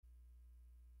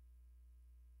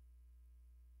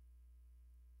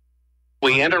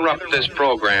We interrupt this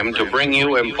program to bring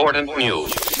you important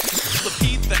news. The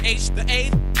P, the H, the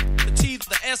A, the T,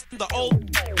 the S, the O,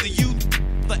 the U,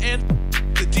 the N,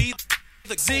 the D,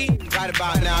 the Z. Right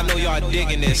about now, I know y'all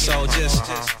digging this, so just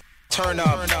turn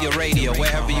up your radio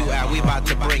wherever you at. We about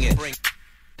to bring it.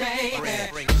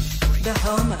 The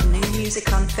home of new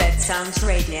music on Phatsoundz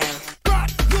Radio.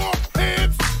 Got your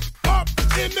hands up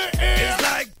in the air. It's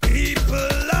like people,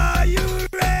 are you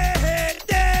ready?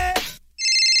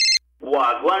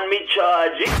 What one me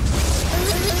charge?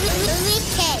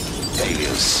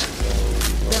 Alias.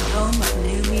 The home of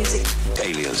new music.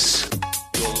 Alias.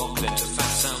 You're locked into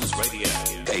Phatsoundz Radio.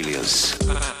 Alias.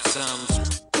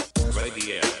 Phatsoundz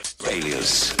Radio.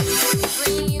 Alias.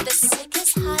 Bringing you the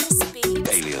sickest, hottest beats.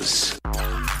 Alias.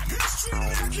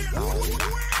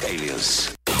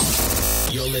 Alias.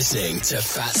 You're listening to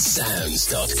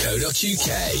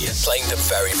Phatsoundz.co.uk, playing the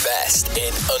very best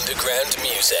in underground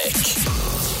music.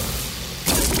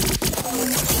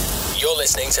 You're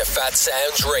listening to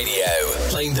Phatsoundz Radio,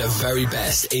 playing the very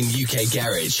best in UK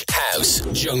garage, house,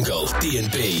 jungle,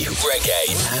 D&B,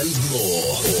 reggae, and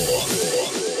more.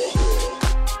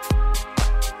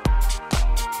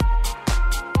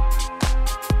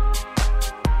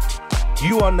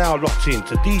 You are now locked in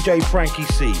to DJ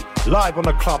FrankEC, live on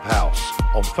the Clubhouse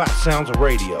on Phatsoundz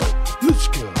Radio. Let's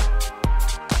go.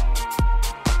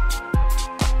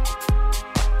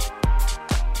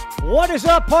 What is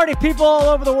up, party people all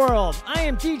over the world? I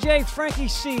am DJ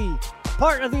FrankEC,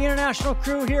 part of the international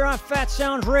crew here on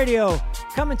Phatsoundz Radio,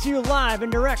 coming to you live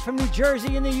and direct from New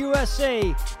Jersey in the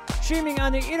USA, streaming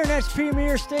on the internet's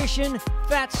premier station,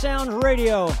 Phatsoundz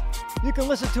Radio. You can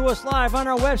listen to us live on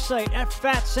our website at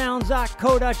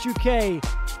phatsoundz.co.uk.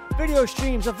 Video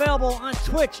streams available on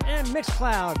Twitch and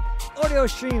Mixcloud. Audio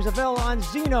streams available on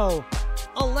Zeno,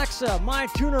 Alexa,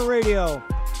 MyTuner Radio.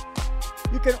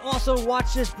 You can also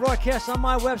watch this broadcast on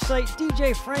my website,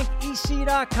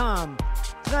 djfrankec.com.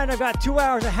 Tonight I've got 2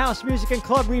 hours of house music and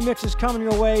club remixes coming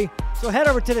your way. So head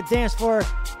over to the dance floor,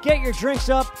 get your drinks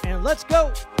up, and let's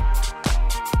go!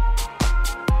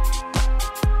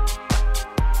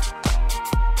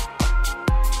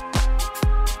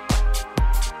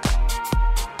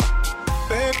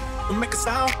 Babe, we'll make a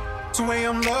sound. 2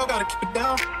 a.m. love, gotta keep it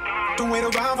down. Don't wait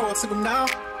around for a signal now.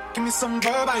 Give me some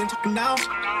verb, I ain't talking now.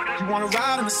 You wanna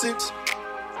ride in the 6,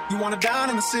 you wanna dine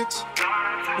in the 6.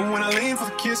 But when I lean for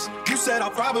the kiss, you said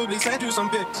I'll probably send you some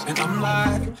pics. And I'm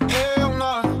like, hell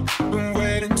no, been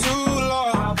waiting too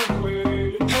long.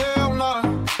 Hell no,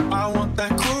 I want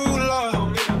that cool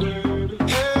love.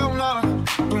 Hell no,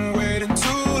 been waiting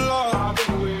too long.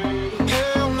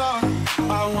 Hell no,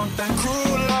 I want that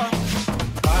cool love.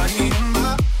 Body in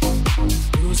my,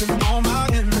 losing all my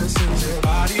innocence.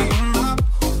 Body in my,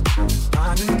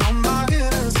 finding all my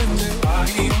innocence.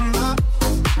 Body in my,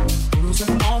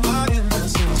 losing all my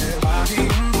innocence. Body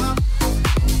in my,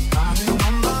 finding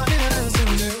all my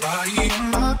innocence. Body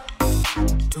in my,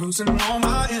 losing all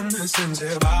my innocence.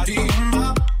 Body in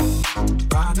my,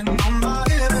 finding all my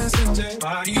innocence.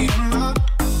 Body in my,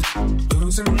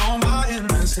 losing all my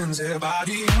innocence.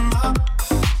 Body in my,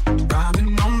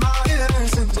 finding all my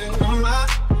innocence. All my,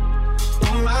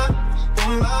 all my,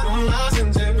 all my, all my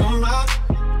innocence. All my,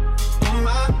 all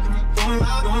my, all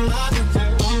my, all my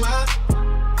innocence. All my,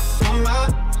 all my,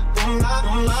 all my,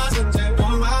 all my innocence.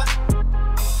 All my,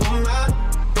 all my,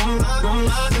 all my, all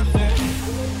my innocence.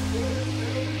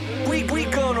 We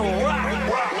gonna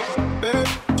rock. Babe,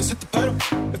 just hit the pedal.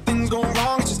 If things go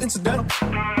wrong, it's just incidental.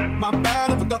 My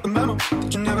bad, I forgot the memo.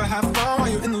 That you never have fun while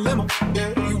you're in the limo.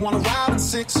 Yeah, you wanna ride in the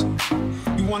 6,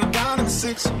 you wanna dine in the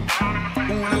 6. But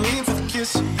when I lean for the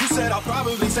kiss, you said I'll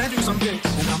probably send you some pics.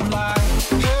 And I'm like,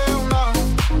 hell no,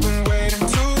 been waiting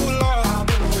too long.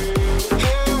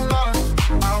 Hell no,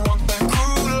 I want that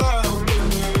cool love.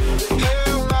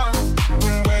 Hell no,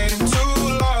 been waiting too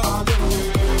long.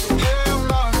 Hell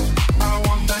no, I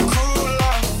want that cool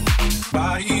love.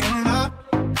 Body in my,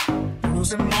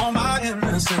 losing all my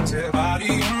innocence.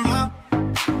 Body in my,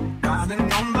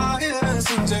 finding all my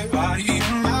innocence. Body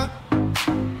in my,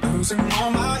 losing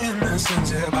all my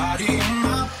innocence. Body in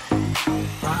my,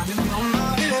 finding all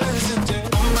my innocence.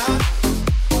 All my,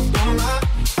 all my,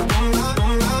 all my,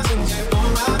 all my innocence. All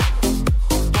my,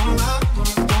 all my,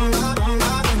 all my, all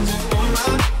my innocence. All my,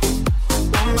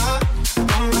 all my,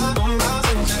 all my, all my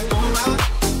innocence. All my,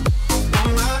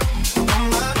 all my, all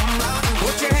my, all my.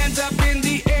 Put your hands up in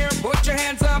the air, put your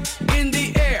hands up in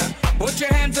the air. Put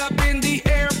your hands up in the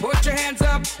air, put your hands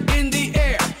up in the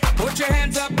air. Put your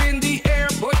hands up in the air,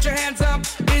 put your hands up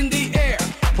in the air.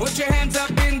 Put your hands up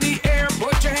in the air,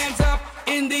 put your hands up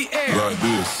in the air. Like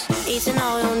this. Easy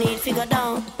now, you don't need figure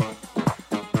down.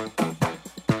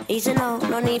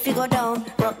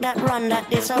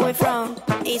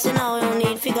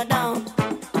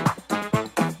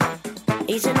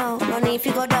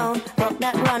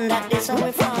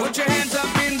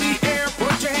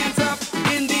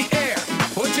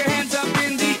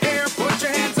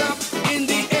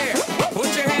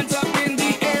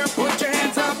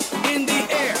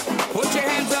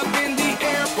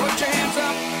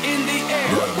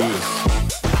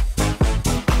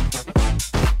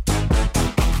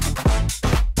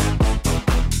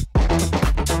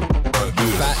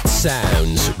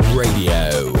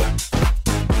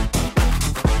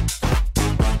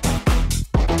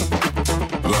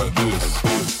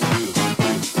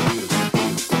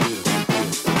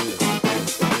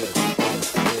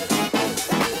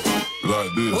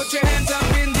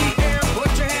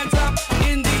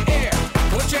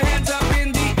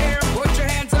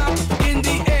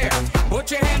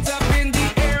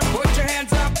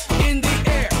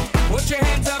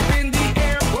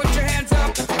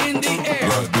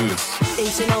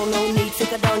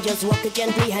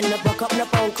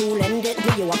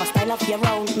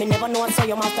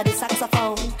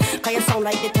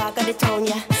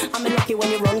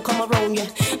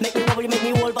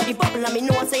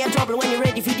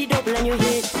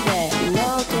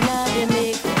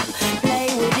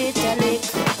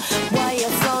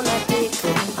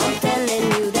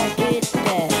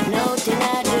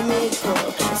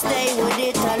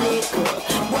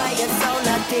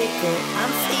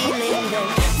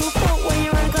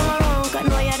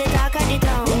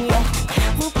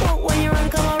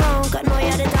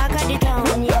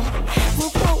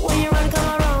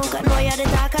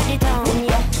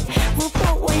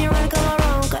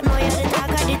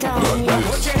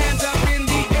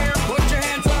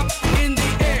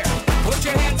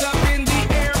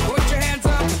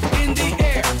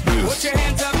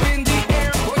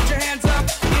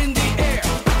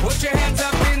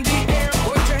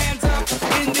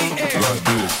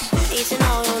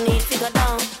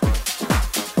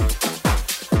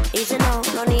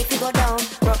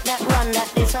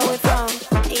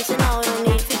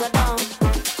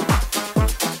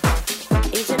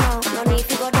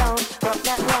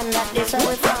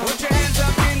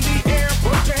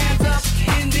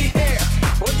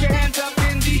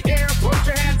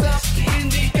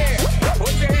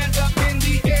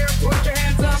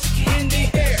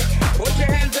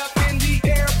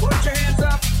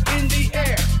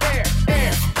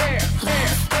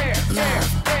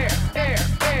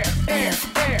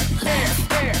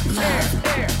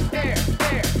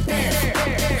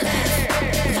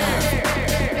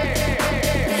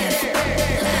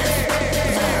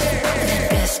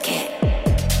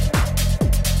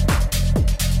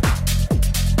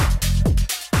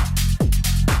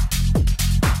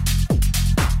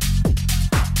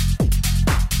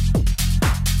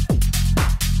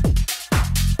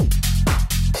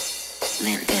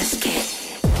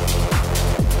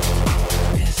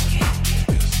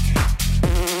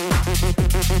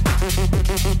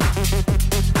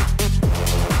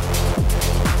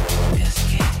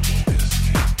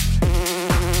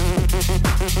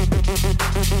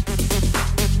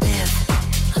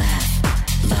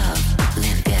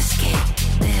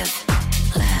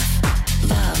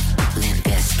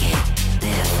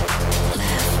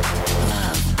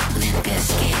 love, Limp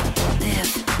Bizkit.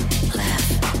 Live, laugh,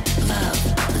 love,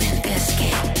 Limp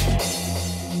Bizkit.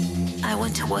 I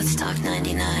went to Woodstock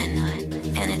 99,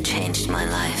 and it changed my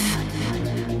life.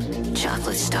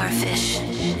 Chocolate starfish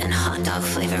and hot dog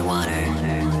flavored water.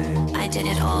 I did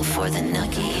it all for the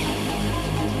nookie.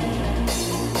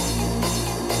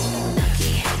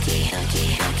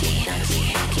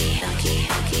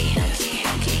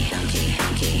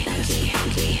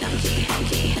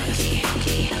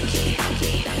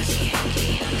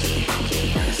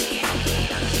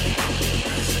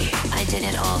 I did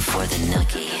it all for the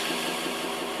nookie.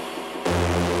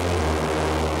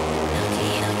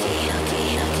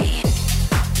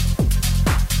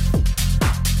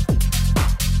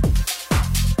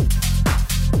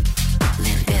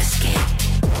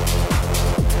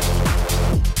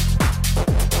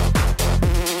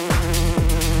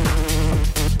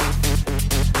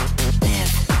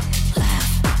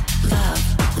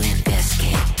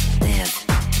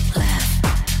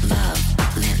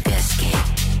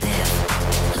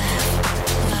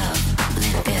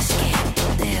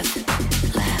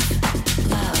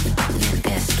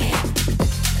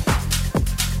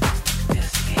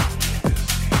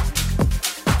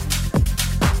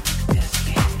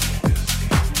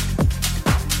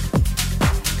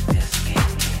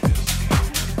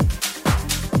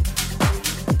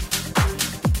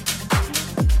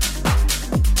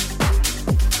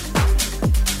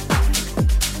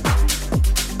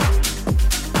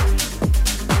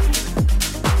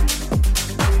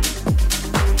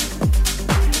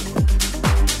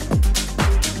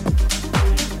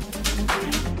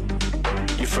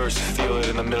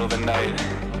 middle of the night,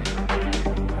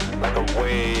 like a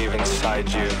wave inside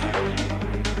you.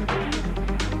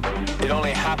 It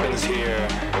only happens here,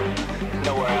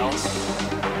 nowhere else,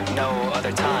 no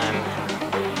other time.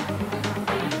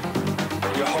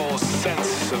 Your whole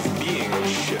sense of being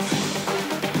shifts.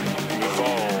 You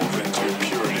evolve into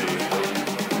purity.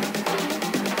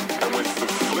 And with the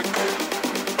flick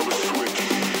of a switch,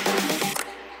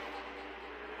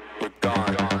 you're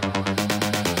gone.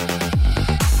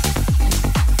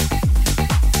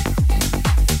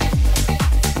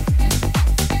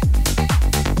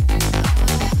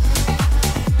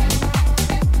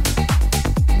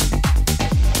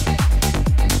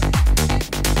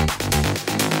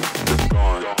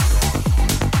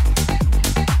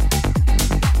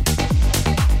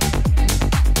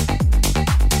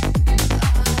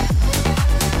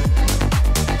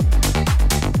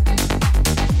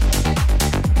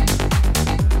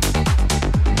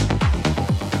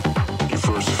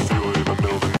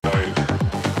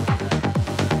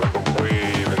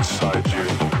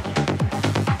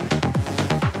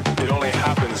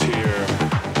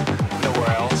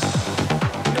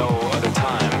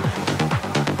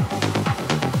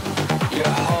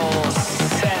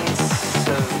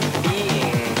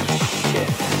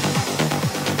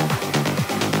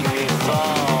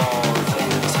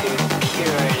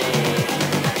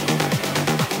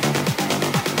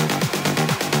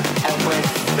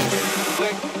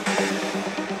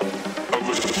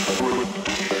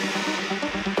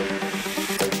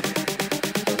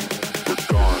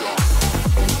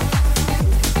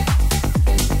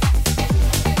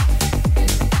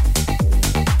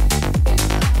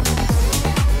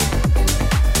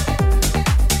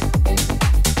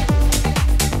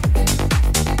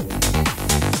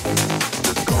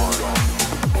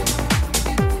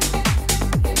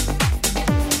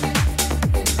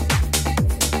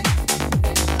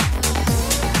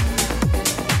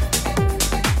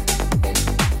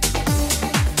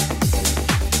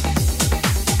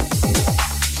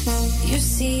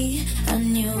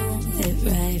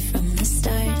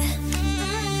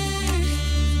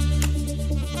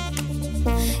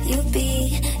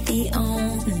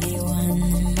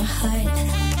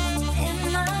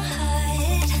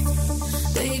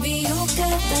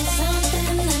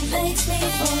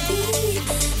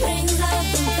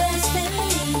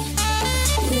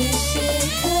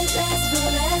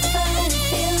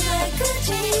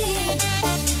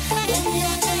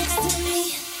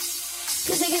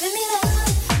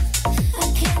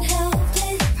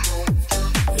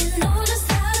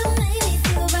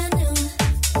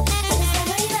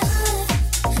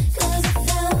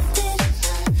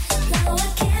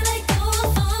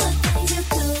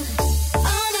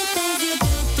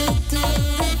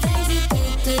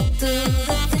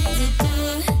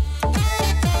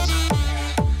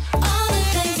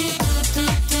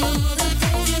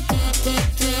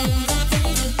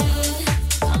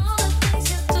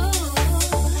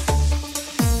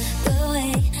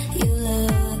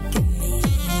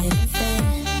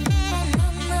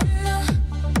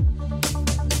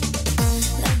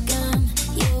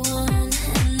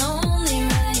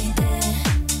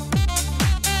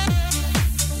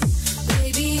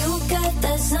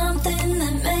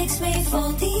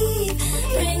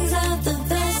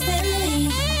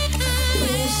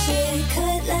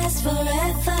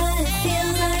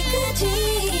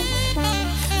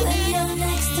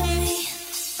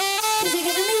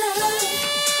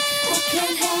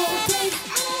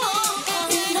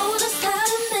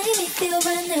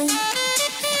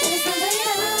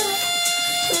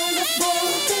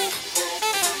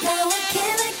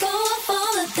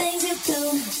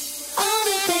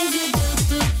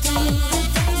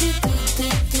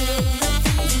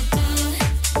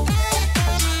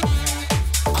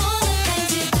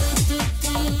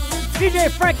 DJ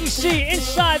FrankEC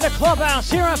inside the clubhouse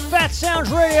here on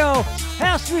Phatsoundz Radio,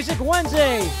 House Music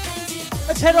Wednesday.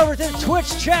 Let's head over to the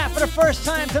Twitch chat for the first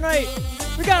time tonight.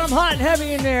 We got them hot and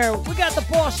heavy in there. We got the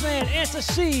boss man, Anta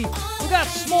C. We got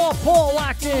Small Paul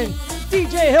locked in.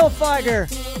 DJ Hillfire,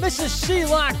 Mrs. C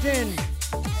locked in.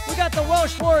 We got the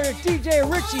Welsh Warrior, DJ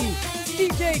Richie,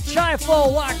 DJ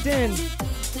Chifo locked in.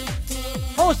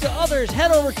 Host of others,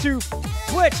 head over to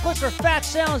Twitch, look for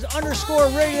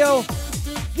Phatsoundz_radio.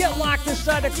 Get locked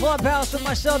inside the clubhouse with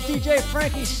myself, DJ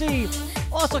FrankEC.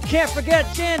 Also, can't forget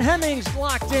Dan Hemmings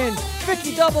locked in,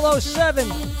 Vicky 007.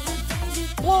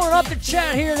 Blowing up the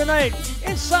chat here tonight,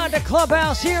 inside the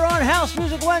clubhouse here on House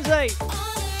Music Wednesday.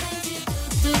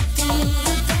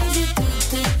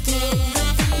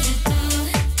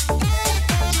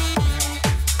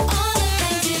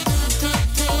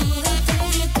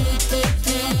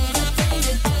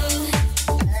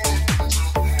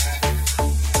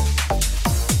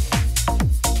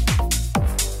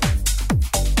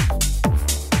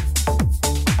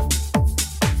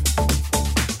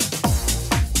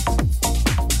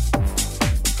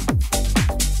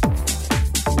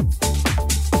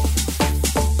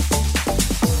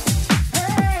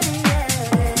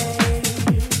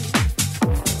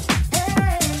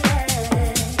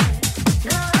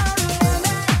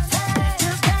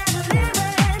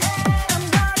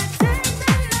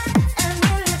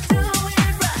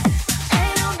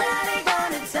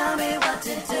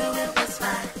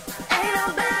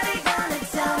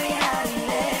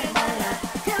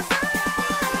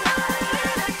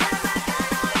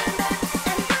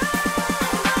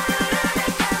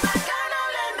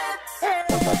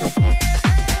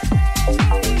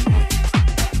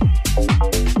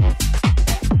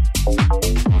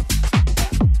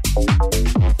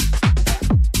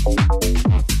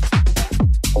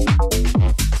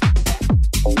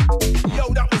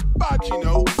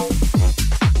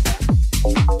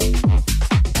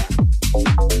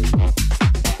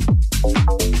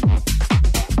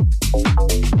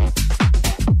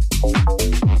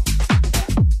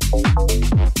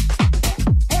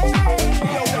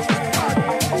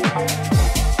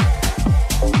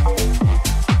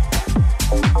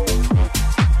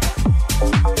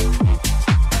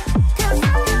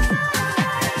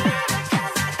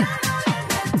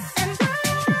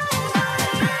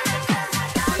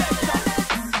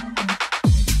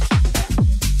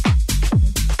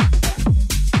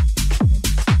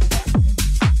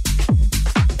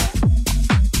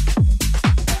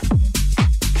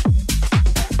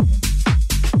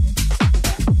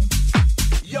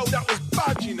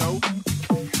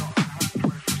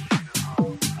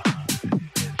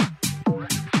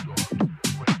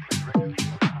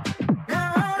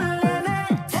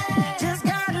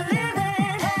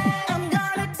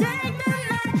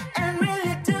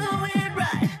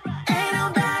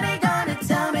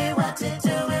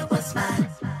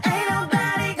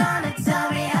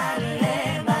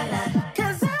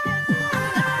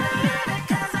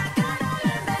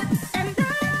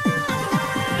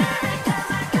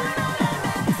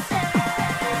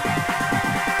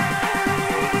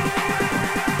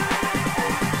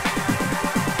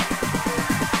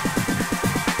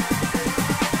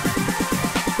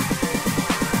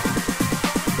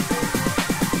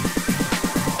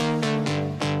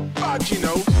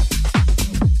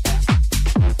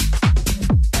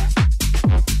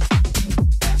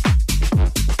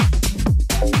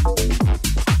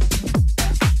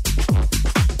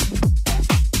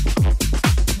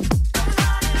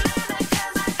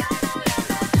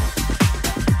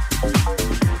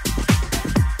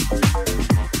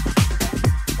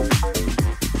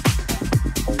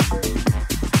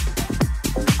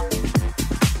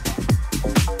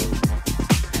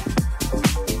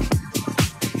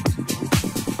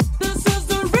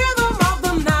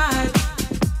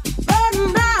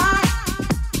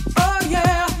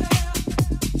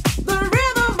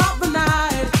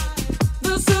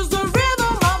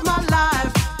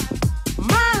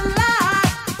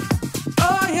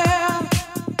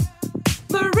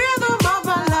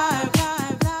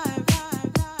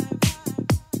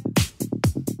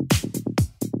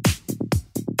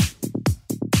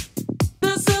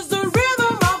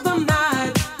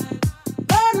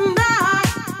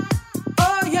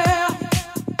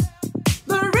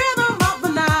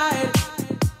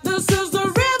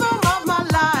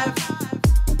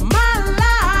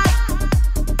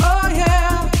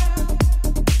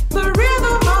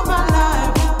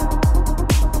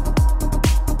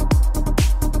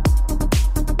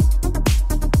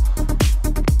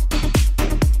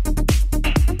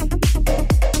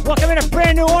 Welcome in a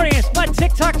brand new audience. My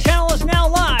TikTok channel is now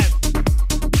live.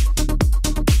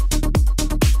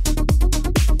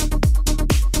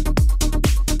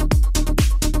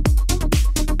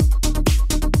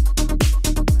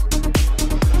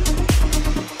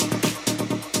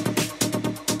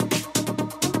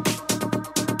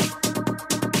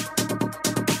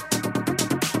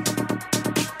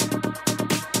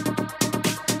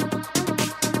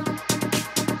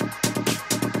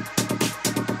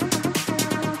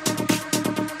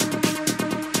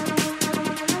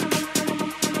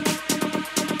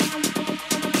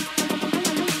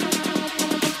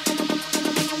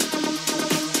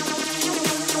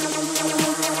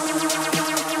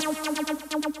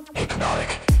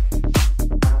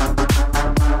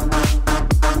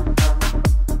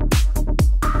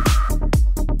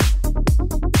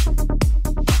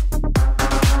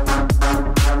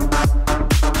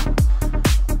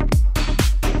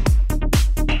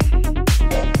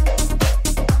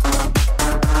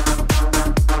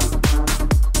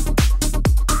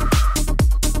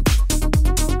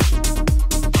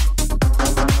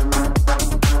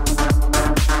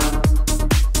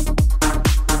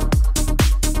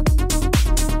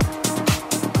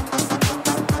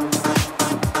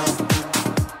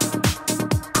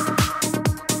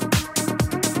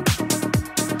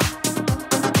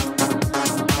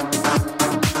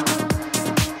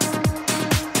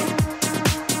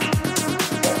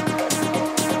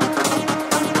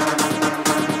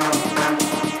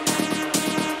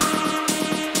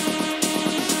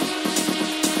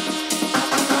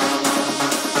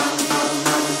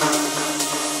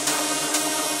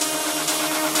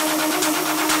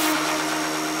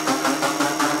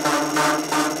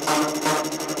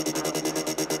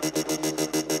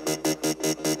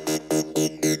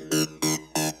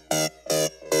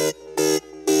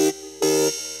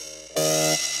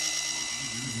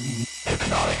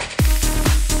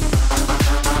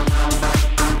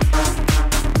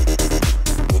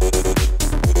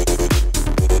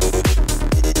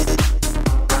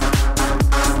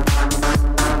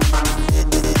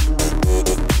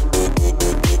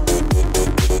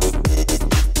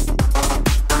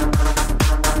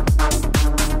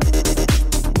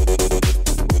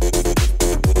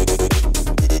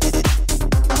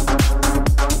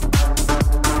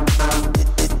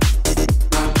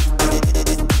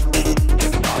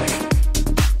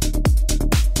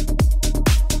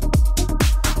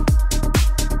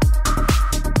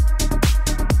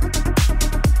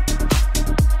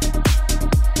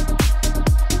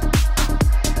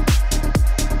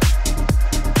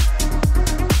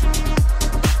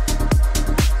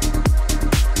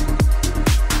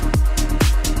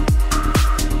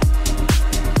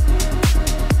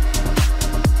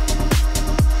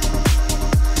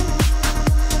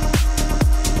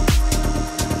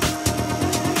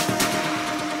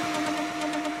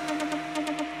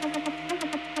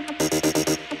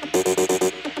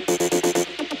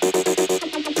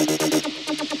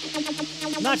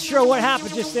 Not sure what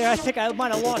happened just there. I think I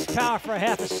might have lost power for a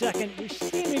half a second. You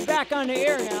see me back on the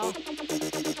air now.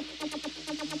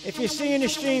 If you're seeing the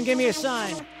stream, give me a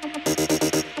sign.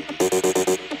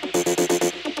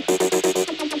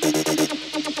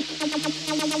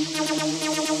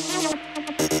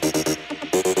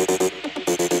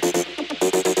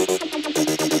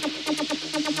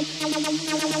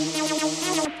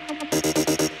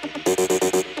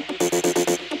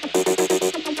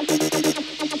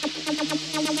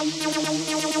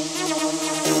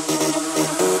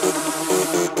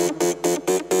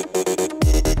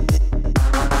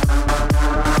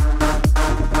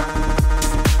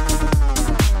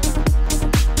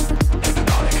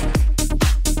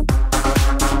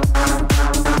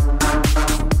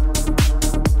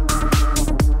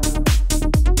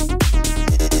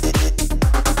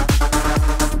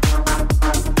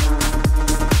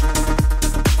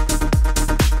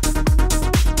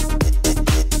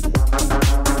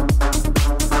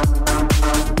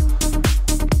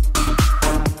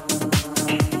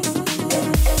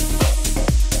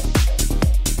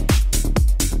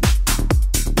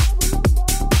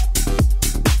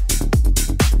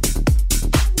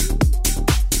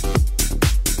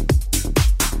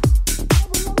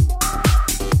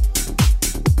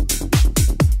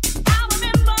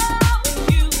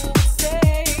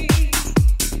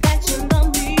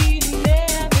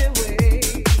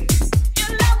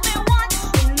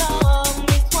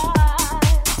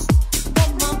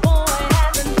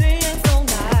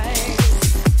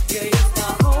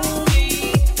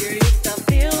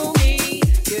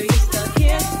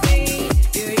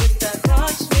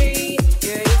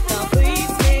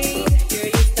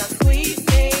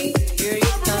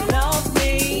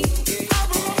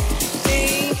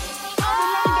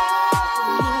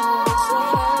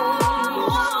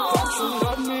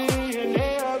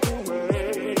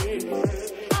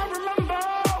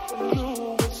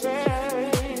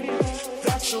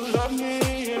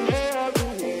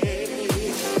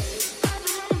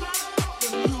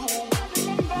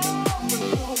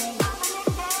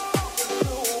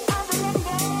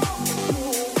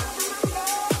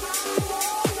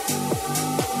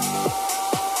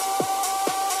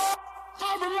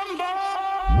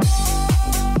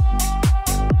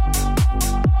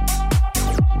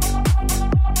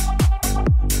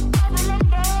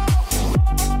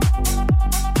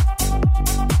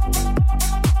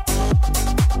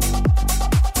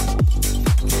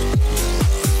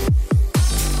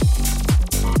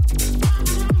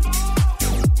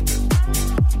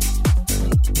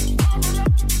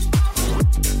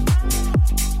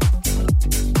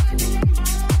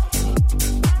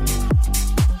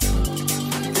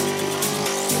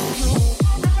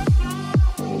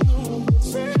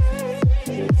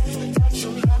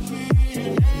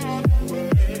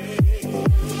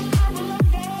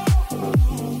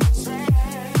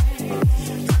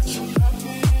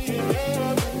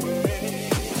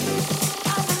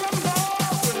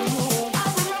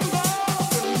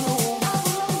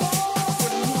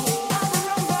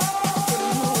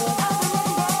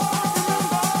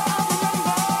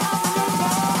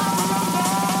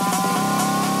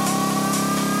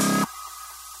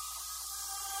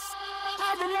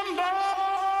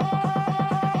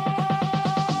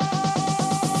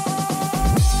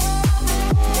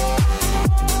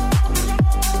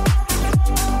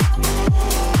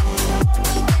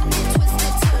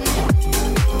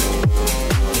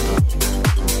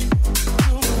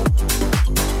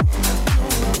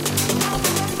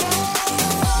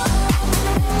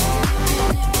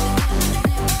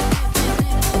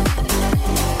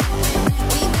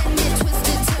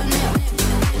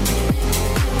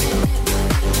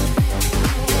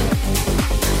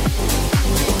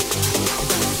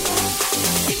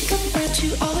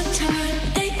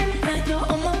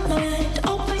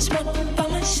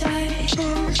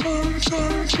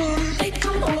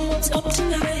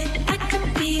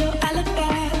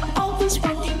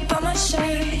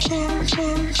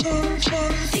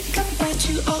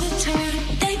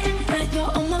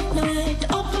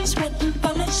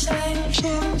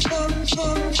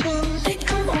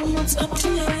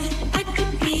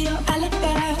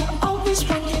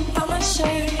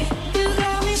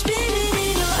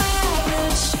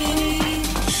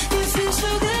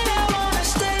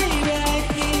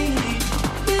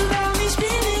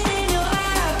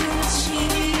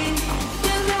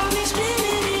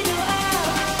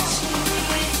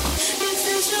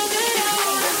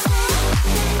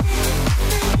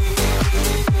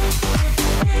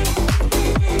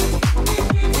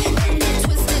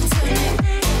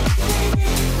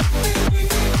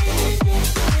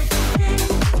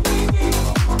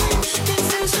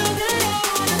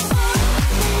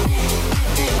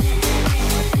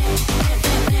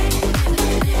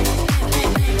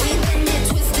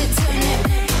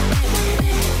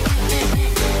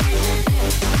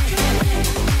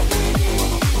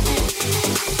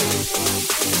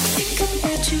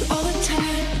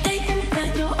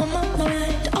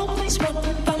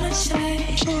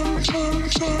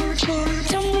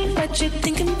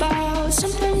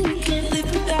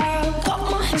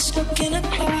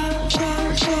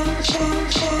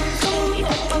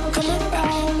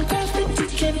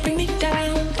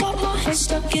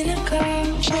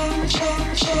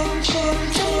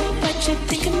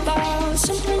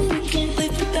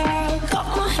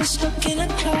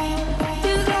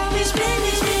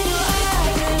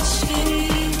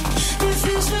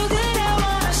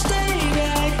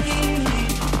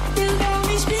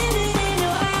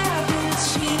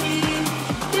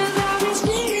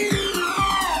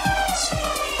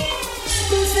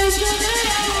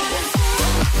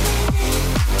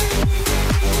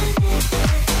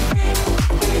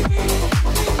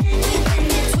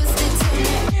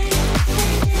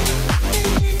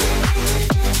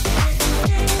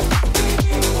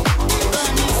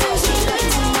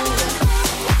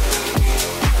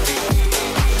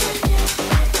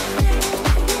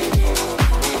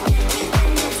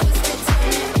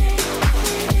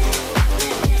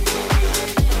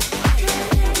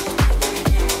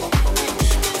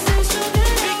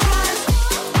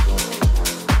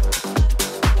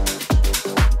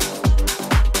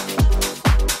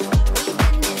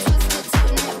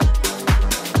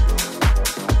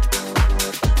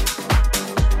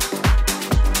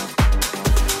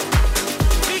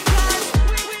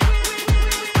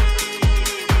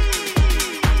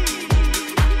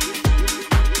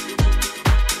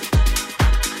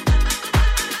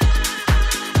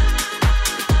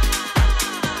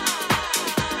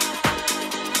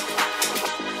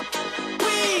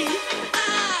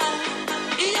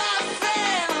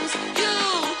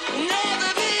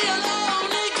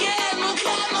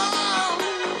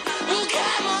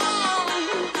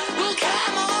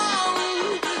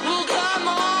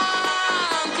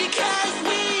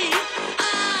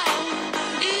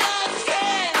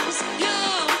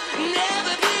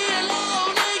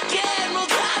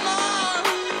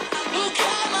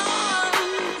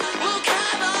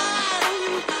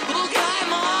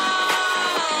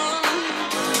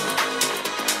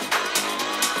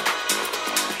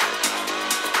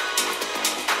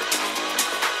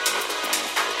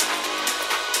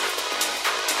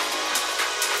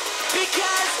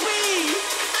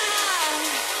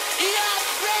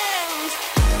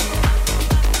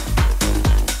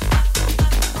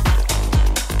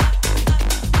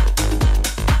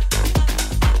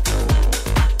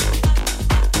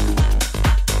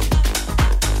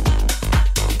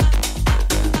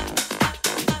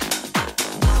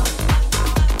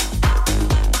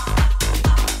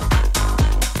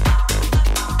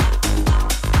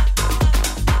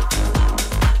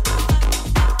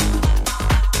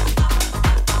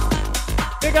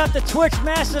 Got the Twitch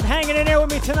Massive hanging in there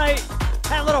with me tonight.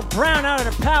 Had a little brown out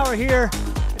of the power here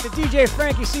at the DJ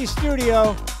FrankEC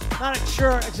studio. Not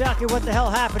sure exactly what the hell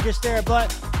happened just there,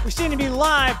 but we seem to be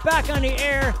live, back on the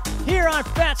air, here on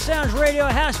Phatsoundz Radio,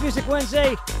 House Music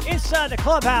Wednesday, inside the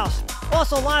clubhouse.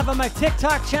 Also live on my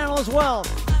TikTok channel as well.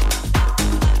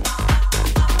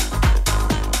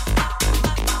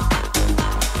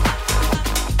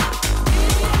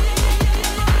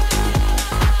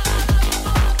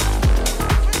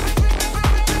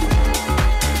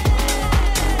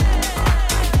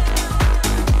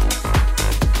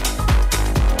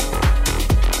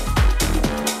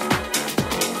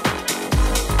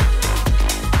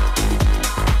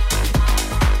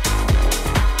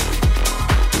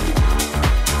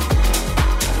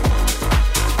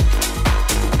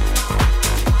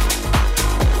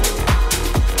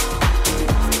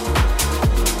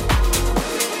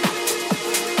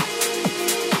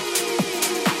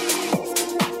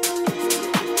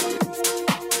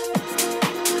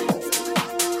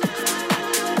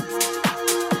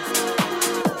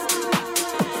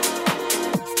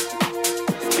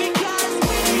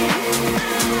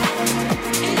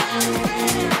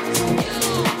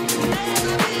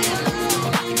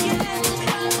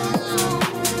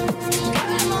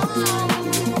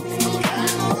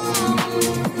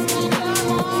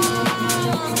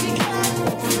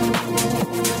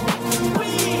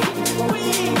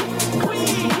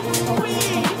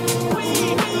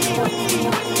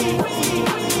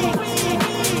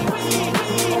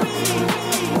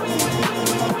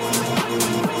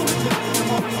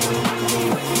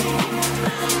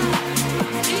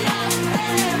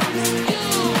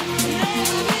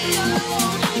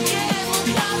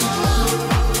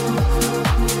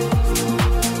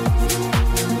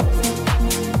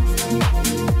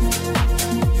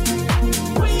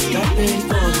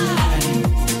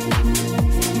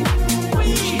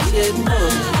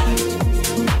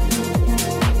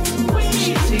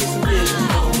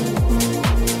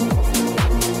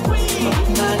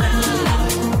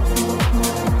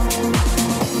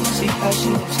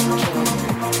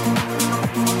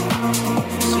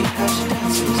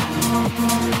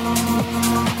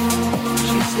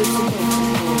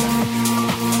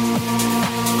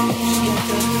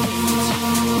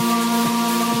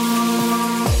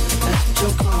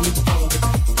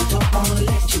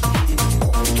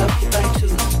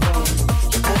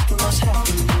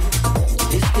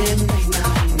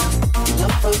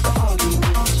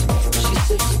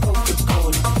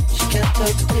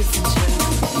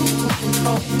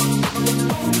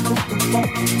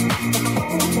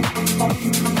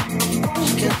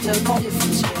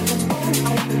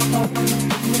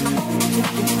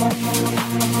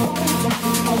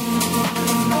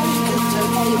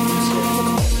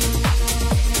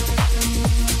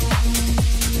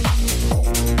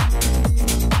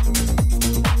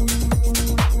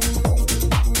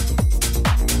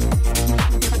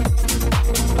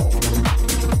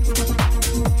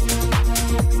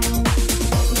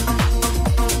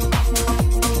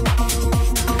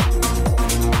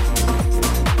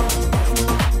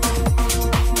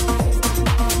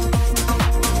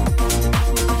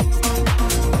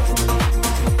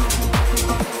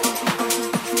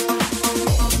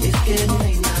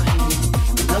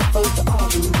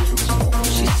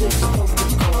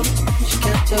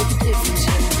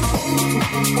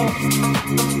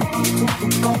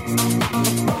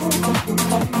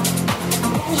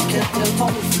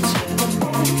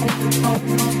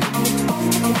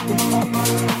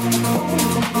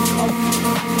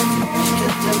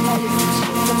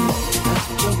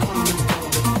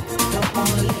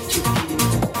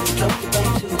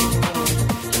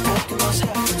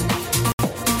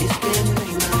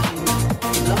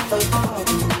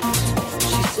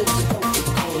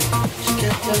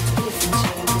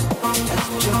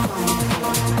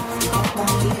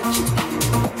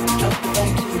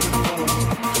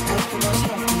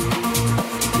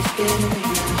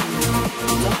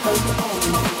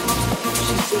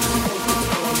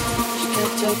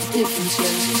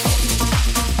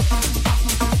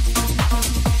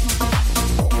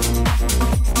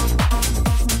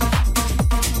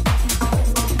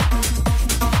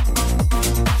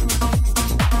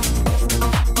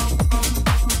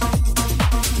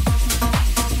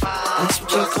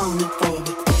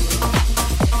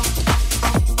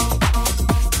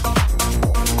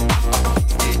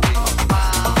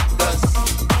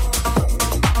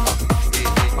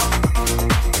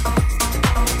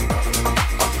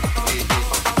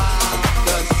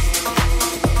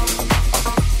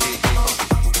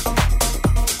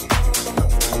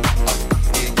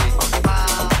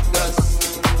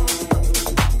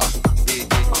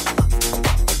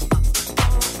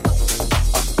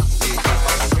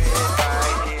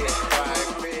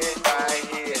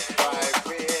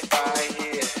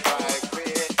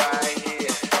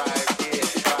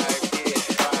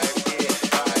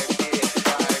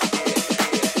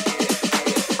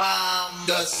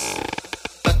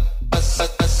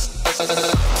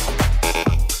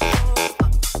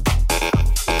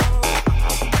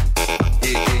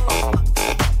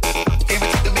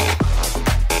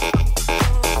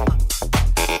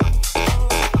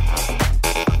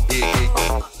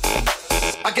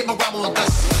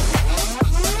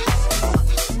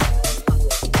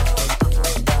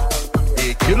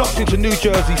 listening to New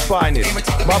Jersey's finest.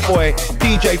 My boy,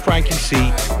 DJ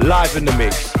FrankEC, live in the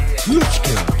mix. Let's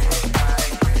go.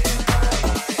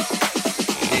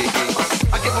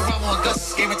 I give a rhyme on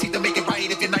Gus, guaranteed to make it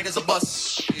right if your night is a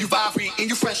bust. You vibrate and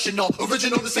you fresh and all.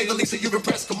 Original to say the least, and you're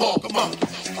impressed. Come on, come on.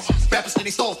 Rappers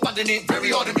standing stall, finding it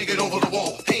very hard to make it over the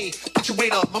wall. Hey, get your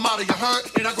weight up, my motto you heard,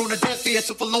 and I grown to death here, it's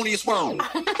a felonious world.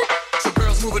 Some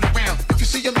girls moving around. If you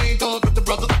see your main dog with the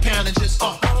brother, the pound and just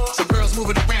Some girls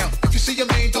moving around. If you see your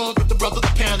main dog with the brother, the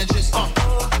pound and just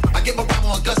I give a rhyme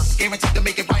on Gus, guaranteed to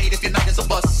make it right if your night is a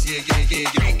bust. Yeah, yeah, yeah,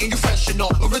 yeah. And you fresh and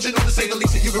all. Original to say the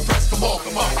least, and you're impressed. Come on,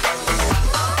 come on.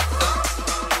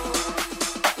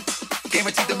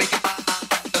 Guaranteed to make it.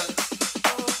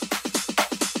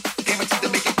 Guaranteed to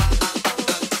make it.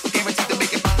 Guaranteed to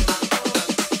make it.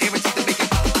 Guaranteed to make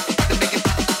it. To make it.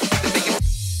 To make it.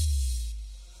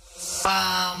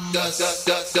 Gus, Gus,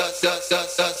 Gus, Gus, Gus,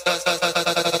 Gus, Gus, Gus,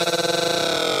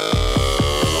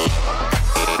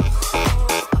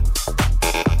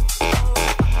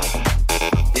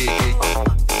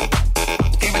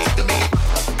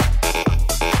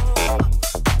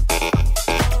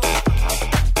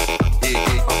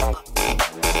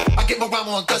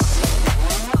 on Gus.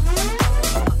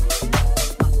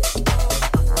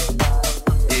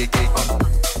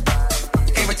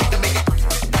 Guaranteed to make it.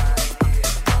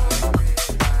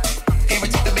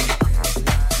 Guaranteed to make it.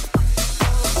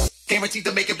 Guaranteed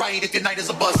to make it right if your night is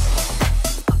a bust.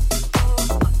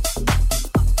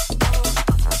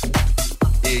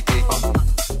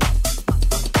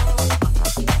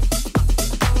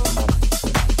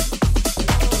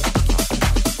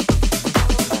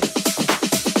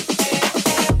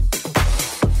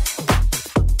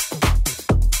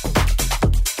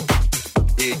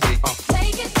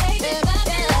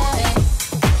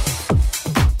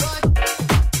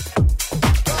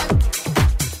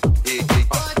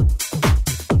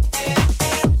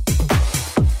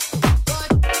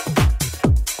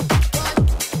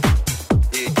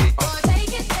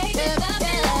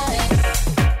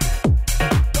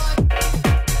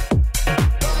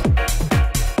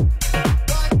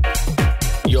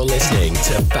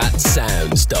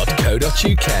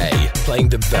 Phatsoundz.co.uk, playing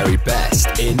the very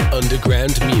best in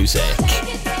underground music.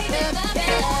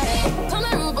 Come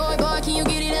here, rude boy, boy, can you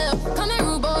get it up? Come here,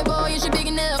 rude boy, boy, is you big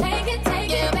enough? Take it,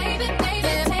 yeah, baby,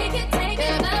 baby, take it, baby.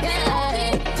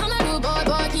 Come here, rude boy,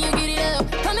 boy, can you get it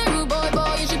up? Come here, rude boy,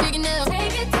 boy, is you big enough?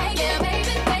 Take it, yeah,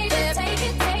 baby, baby, take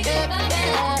it, baby.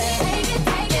 Take it,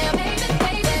 yeah, baby,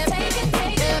 baby, take it, baby.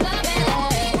 Take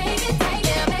it, yeah, baby, baby, take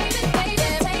it, baby. Take it,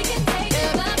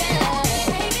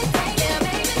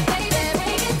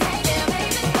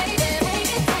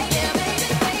 yeah, baby,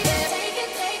 baby, take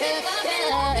it,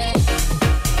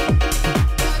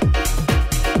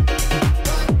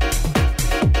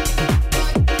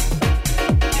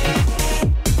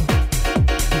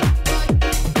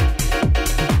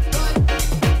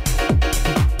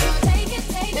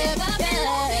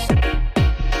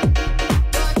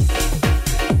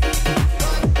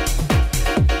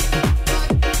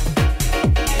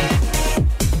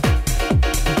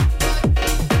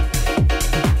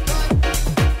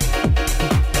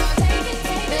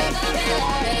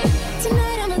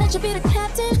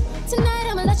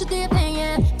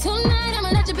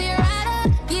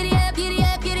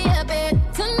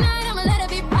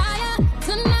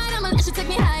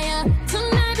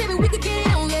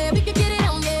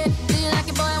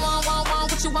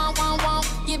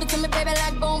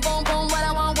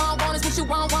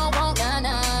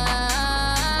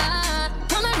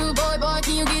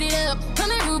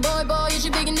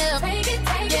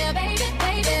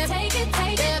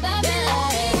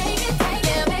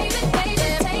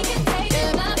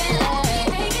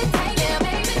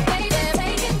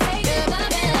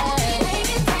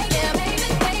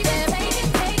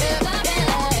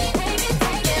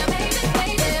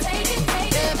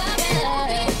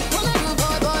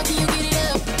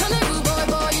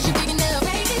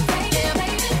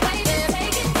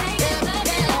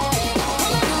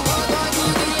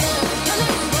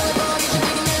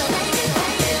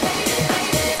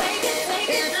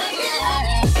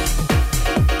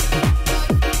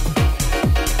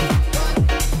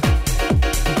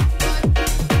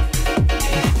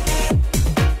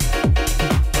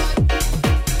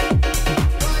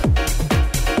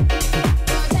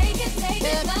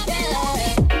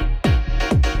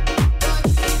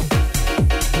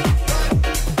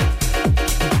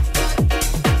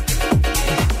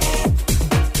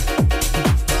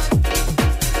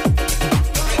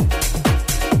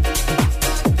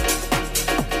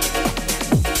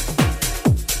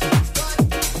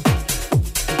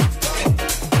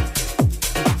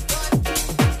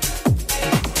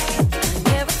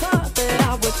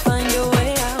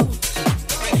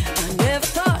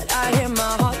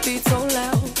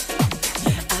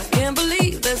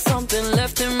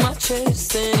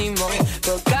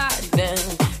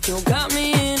 got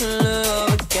me in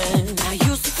love again. I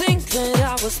used to think that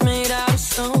I was made out of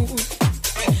stone.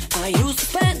 I used to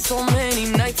spend so many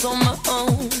nights on my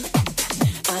own.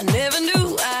 I never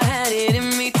knew I had it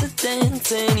in me to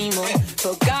dance anymore.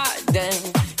 But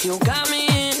goddamn, you got me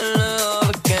in love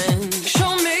again.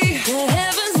 Show me that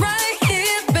heaven's right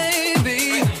here,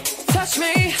 baby. Touch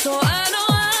me so I know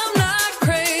I'm not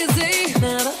crazy.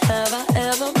 Never have I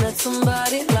ever met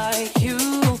somebody like you.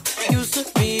 Used to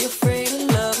be afraid of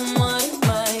love and what it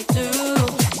might do.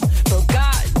 But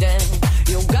goddamn,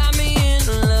 you got me in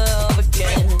love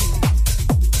again.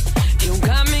 You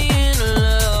got me in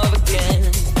love again.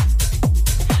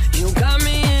 You got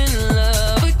me in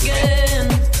love again.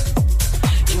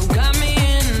 You got me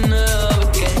in love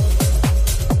again.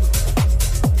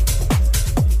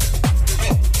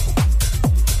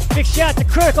 Big shout to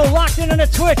Critical, locked in on the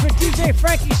Twitch with DJ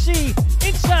FrankEC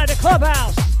inside the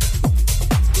clubhouse.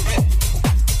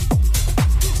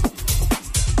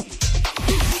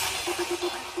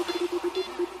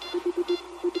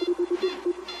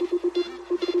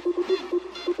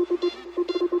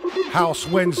 House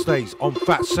Wednesdays on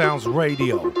Phatsoundz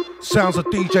Radio. Sounds of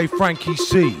DJ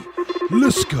FrankEC.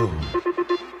 Let's go.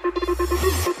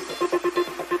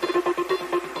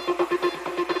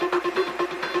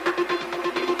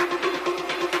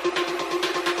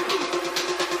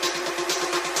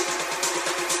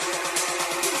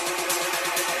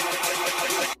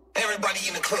 Everybody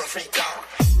in the club freak out.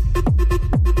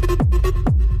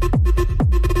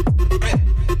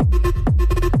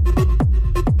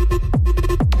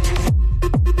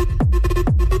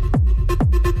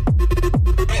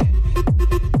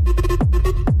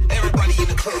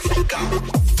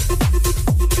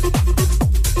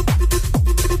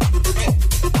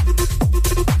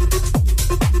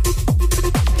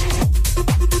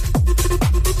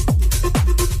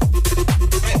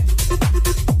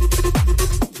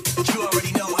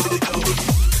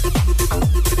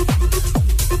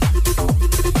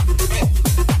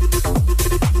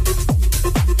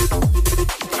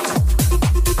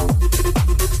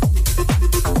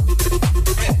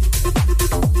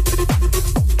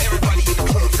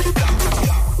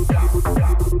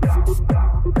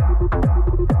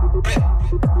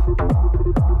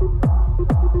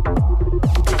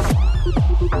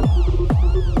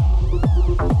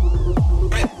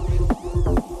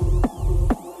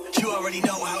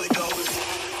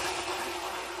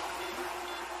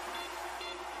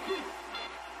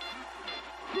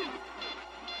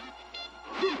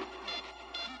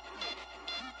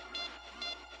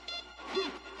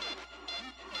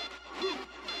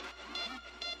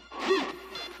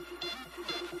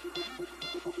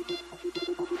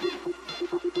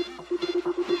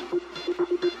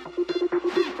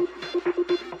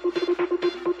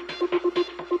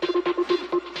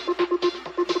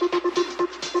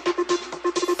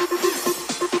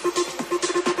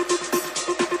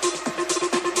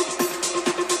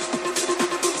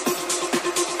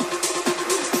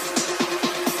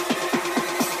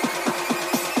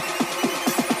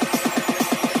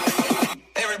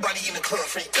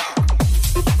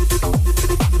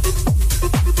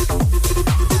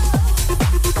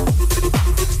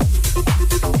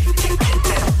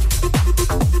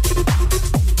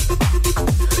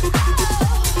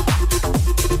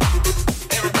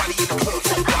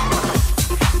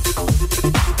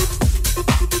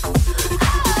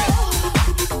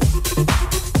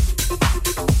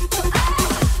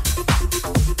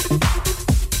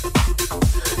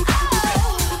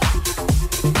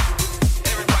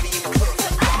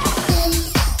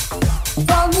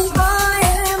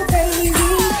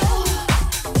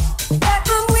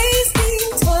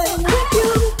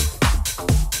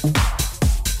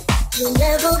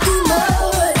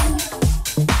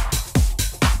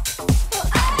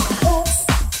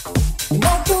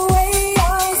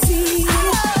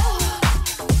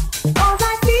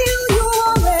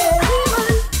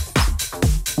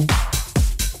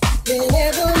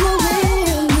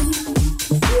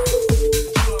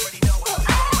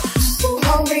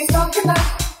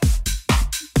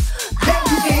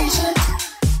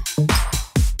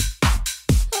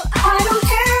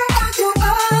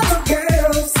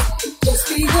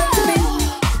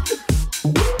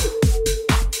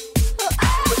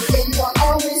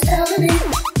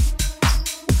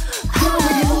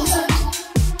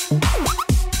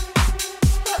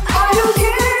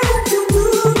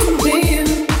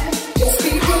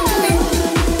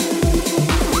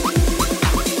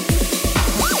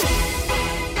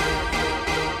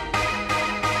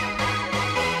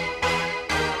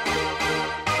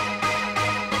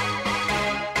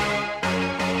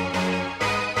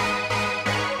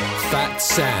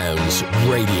 Phatsoundz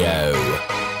Radio.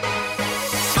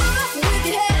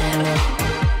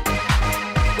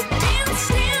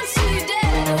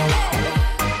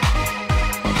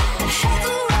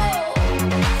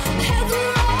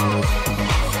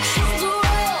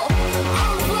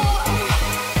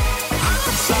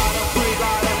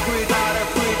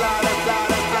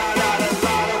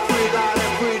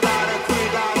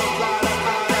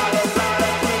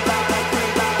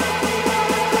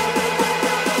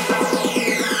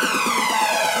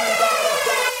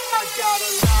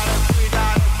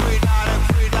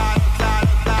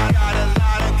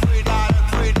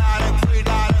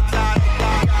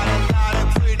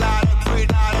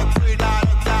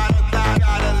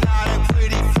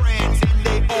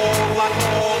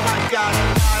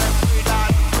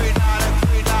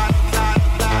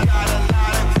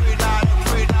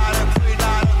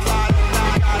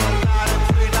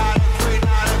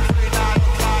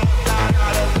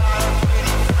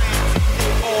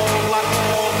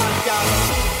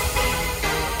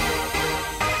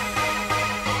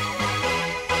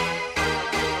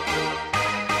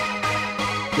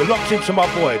 You're locked into my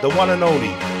boy, the one and only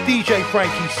DJ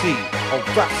FrankEC on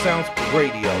Phatsoundz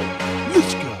Radio.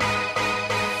 Let's go.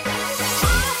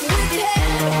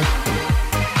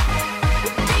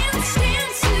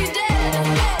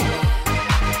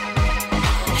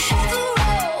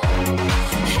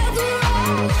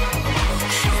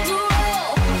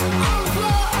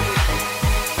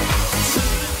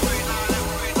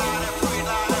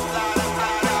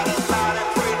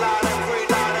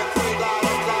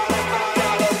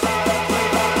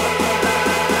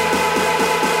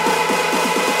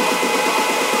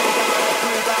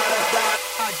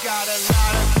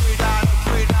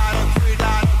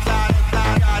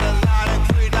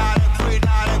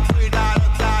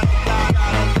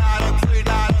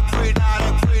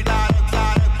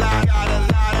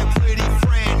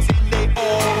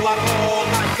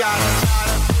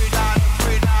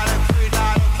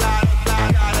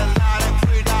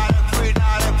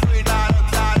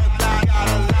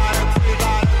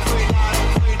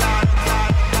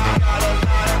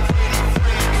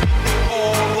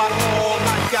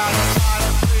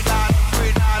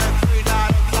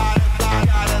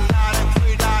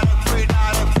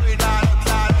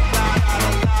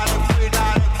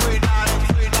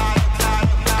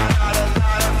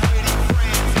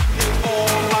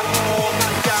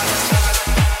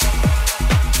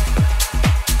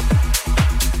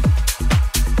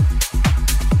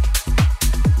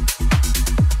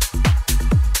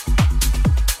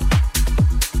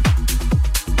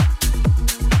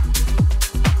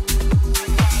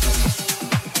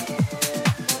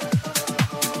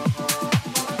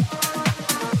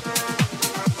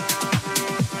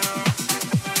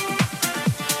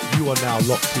 Now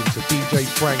locked into DJ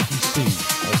FrankEC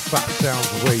on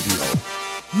Phatsoundz Radio.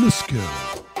 Let's go.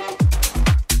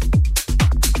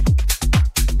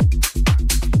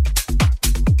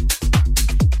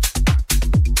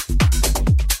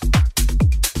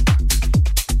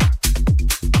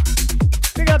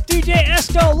 Pick up DJ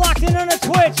Esto locked in on a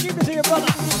Twitch. You can see your brother.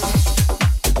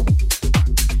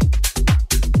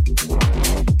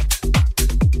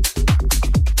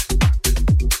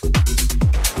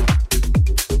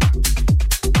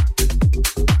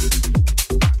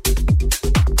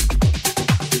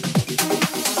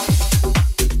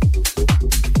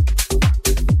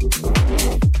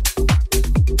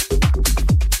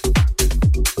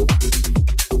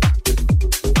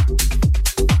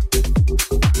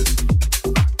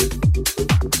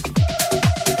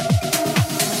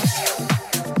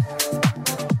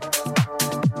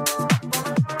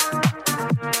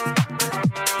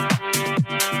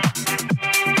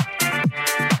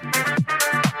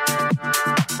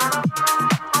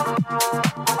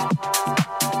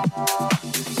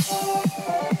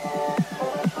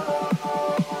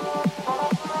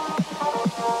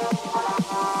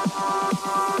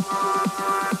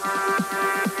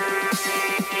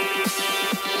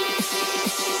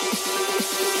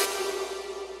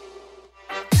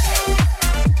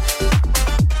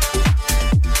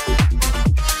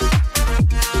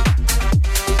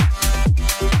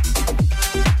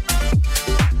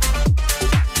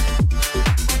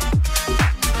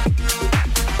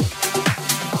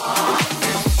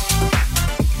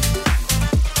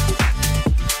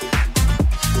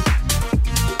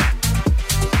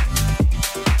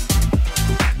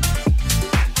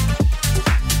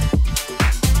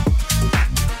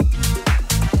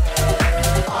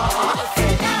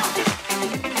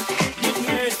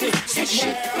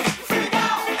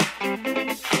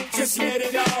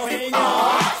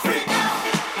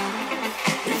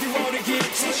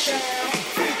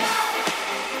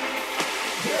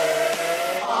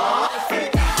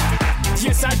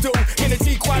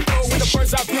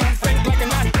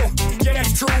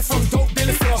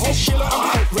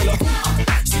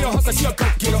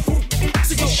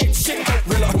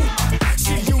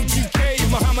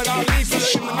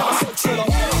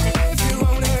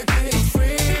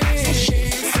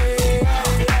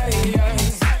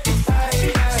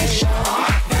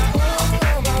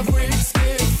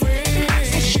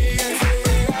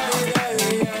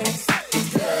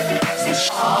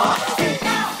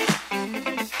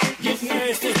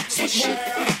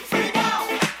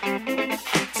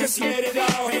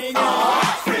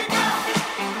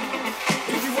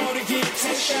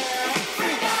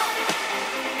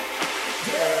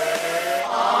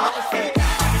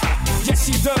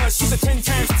 does. She's a 10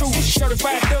 times 2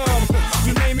 certified dub.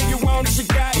 You name it, you want it, she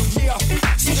got it, yeah.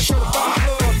 She's a certified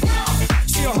plug.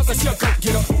 She a hustler, she a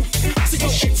go-getter. She go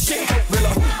ape shit,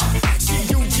 gorilla. She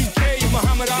UGK,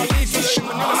 Muhammad Ali, killer,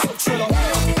 Eminem, so thriller.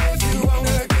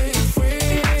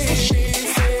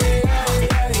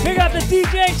 Big up the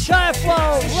DJ Chai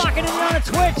Flow, rocking it on a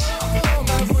Twitch.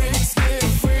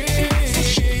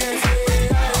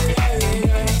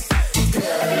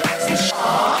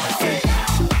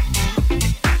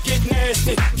 Get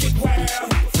nasty, get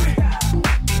wild.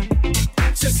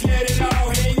 Just let it all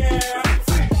hang out.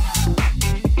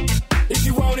 If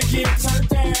you wanna get turned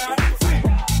down.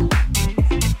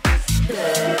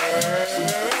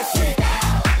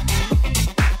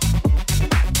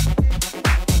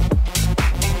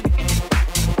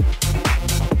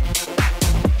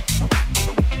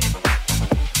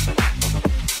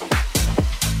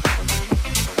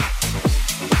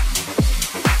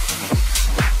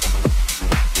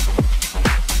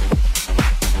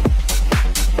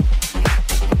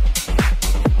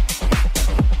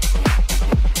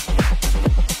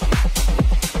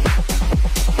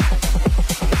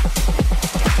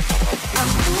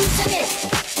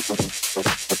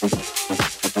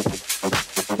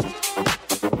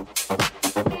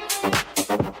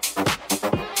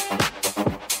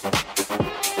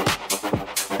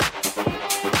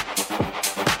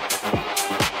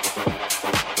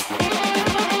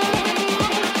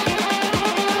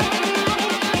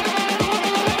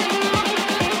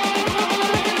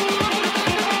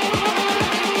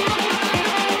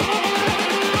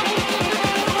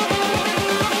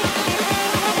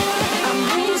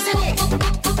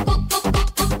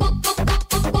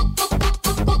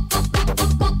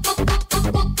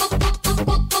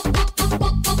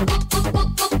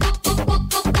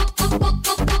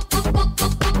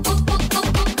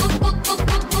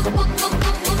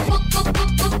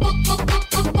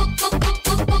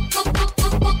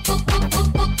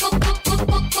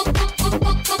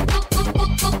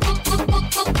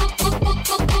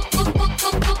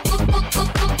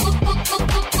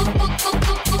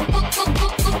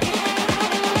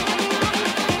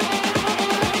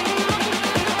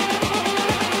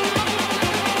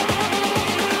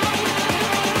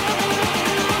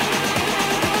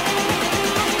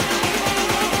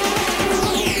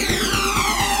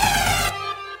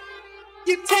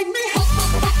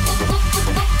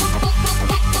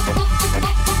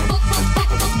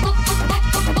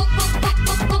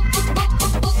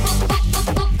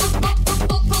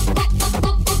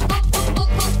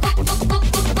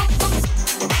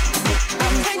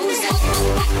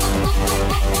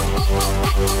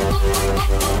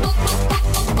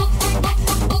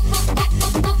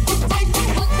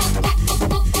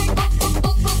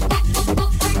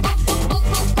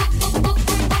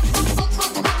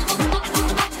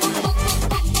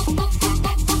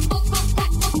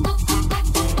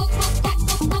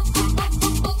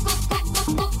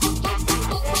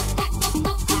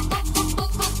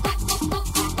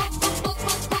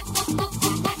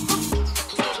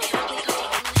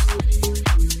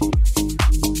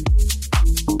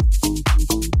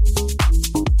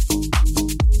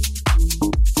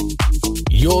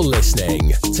 You're listening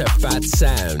to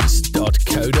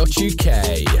Phatsoundz.co.uk.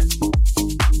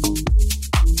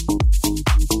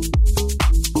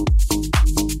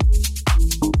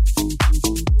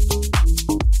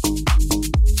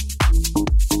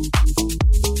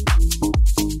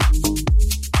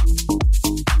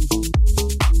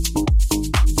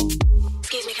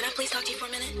 Excuse me, can I please talk to you for a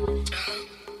minute?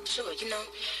 Sure, you know,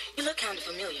 you look kind of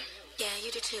familiar. Yeah,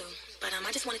 you do too. But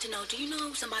I just wanted to know, do you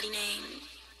know somebody named...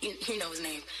 You know his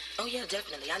name. Oh, yeah,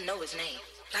 definitely. I know his name.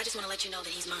 But I just want to let you know that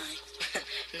he's mine.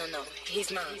 No, he's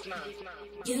mine.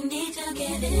 You need to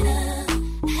give it up.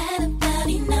 Had about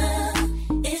enough.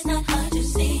 It's not hard to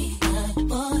see. The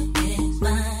boy is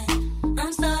mine.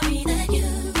 I'm sorry that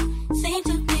you seem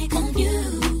to be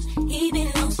confused. He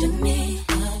belongs to me.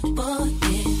 The boy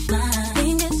is mine.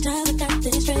 Think it's time to cut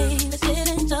this straight. Let's sit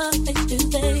and talk face to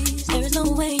face. There is no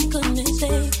way you could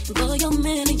mistake. Boy, you're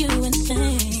man, are you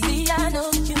insane? See, I know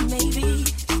that you may be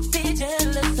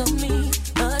jealous of me,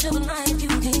 but you're blind if you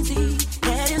can't see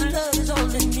that his love is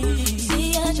all in me.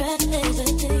 See, I tried to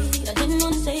hesitate. I didn't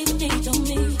want to say what you told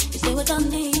me. You say without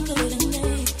me you couldn't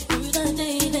make through the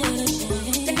day that I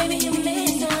changed. Then maybe you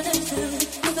misunderstood,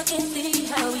 'cause I can't see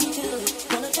how we could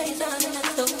wanna taste something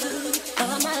that's so good.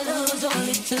 All my love's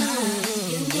only two.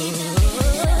 You need to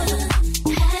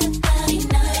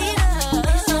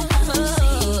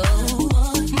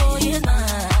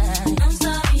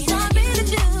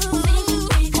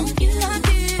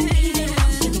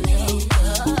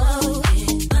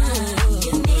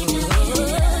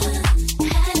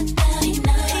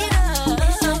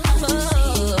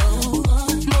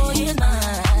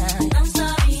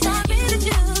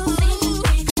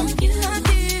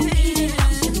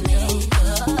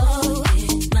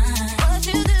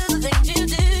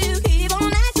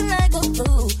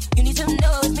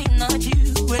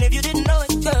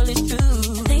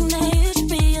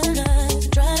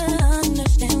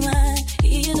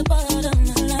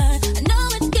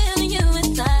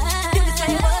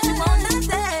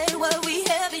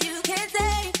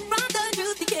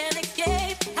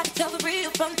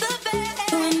from the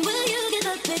best. When will you get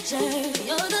the picture?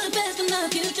 You're the best in the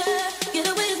future. Get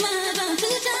away with my time to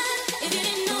shine. If you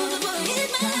didn't know the boy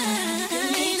is mine.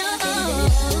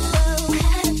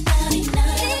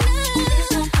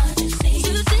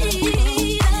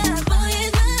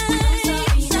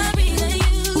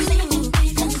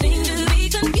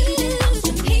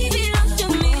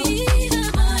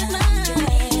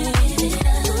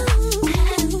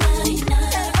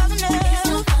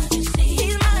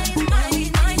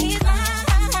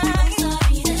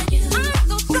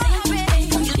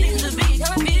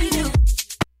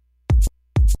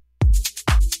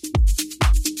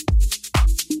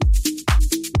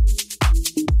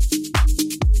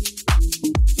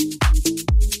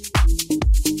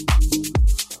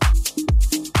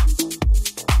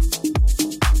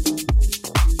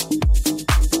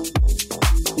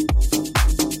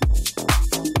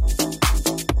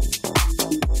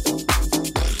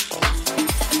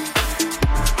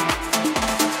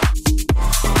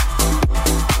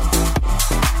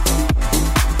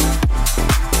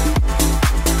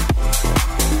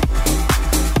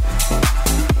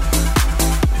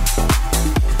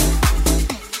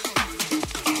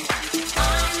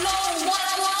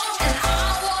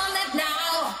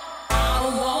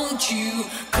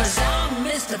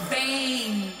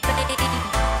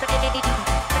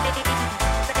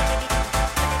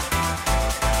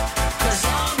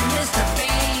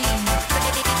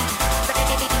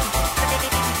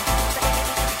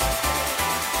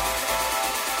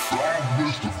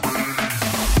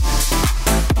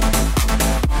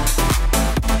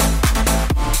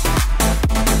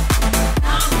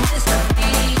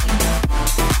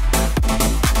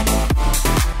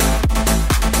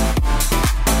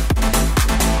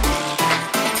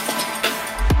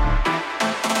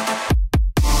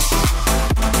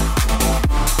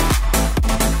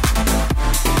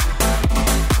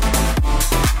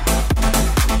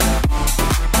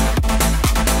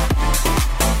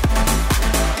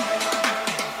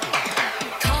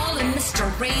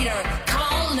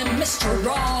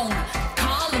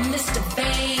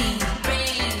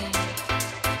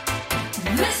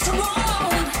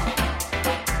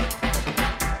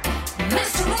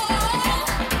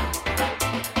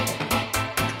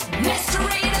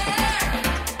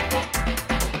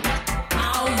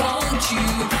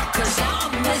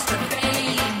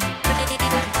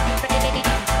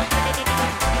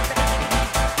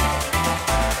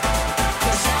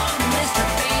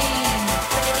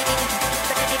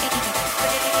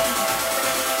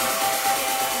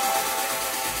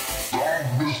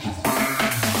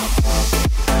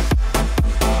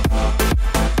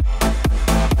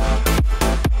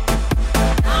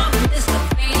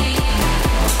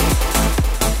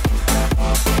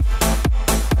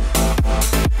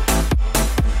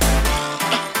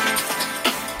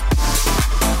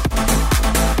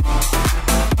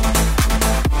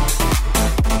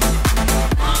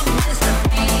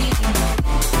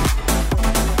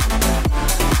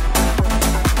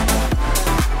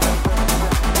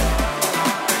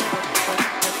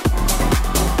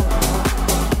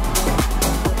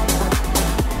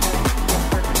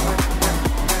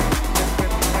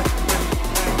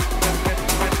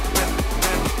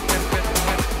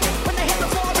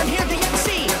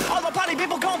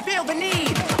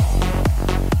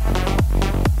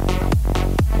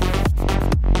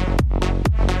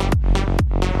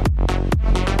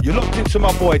 To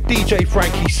my boy DJ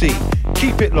FrankEC.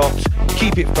 Keep it locked,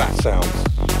 keep it Phatsoundz.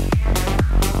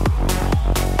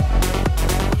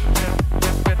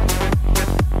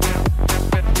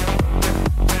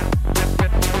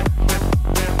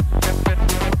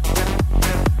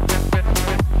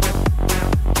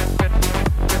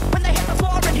 When they hit the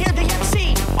floor and hear the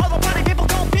MC, all the party people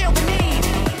gon' feel the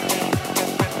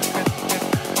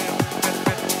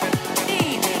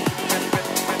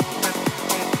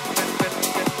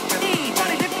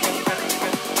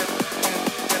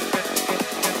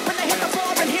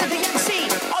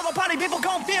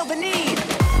need.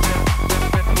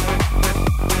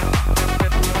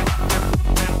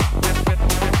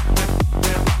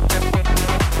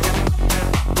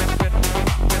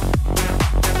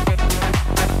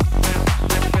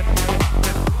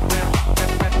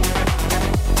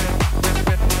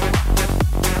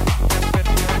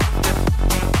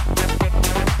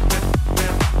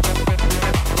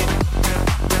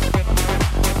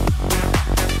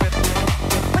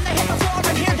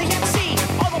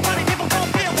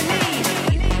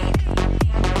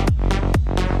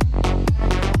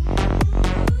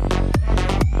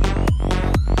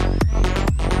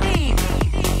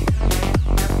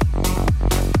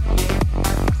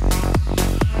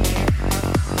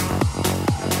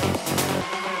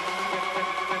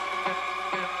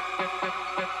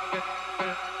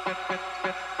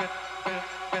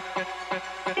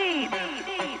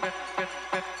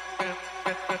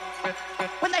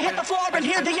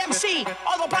 MC.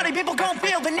 All the party people gon'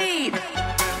 feel the need.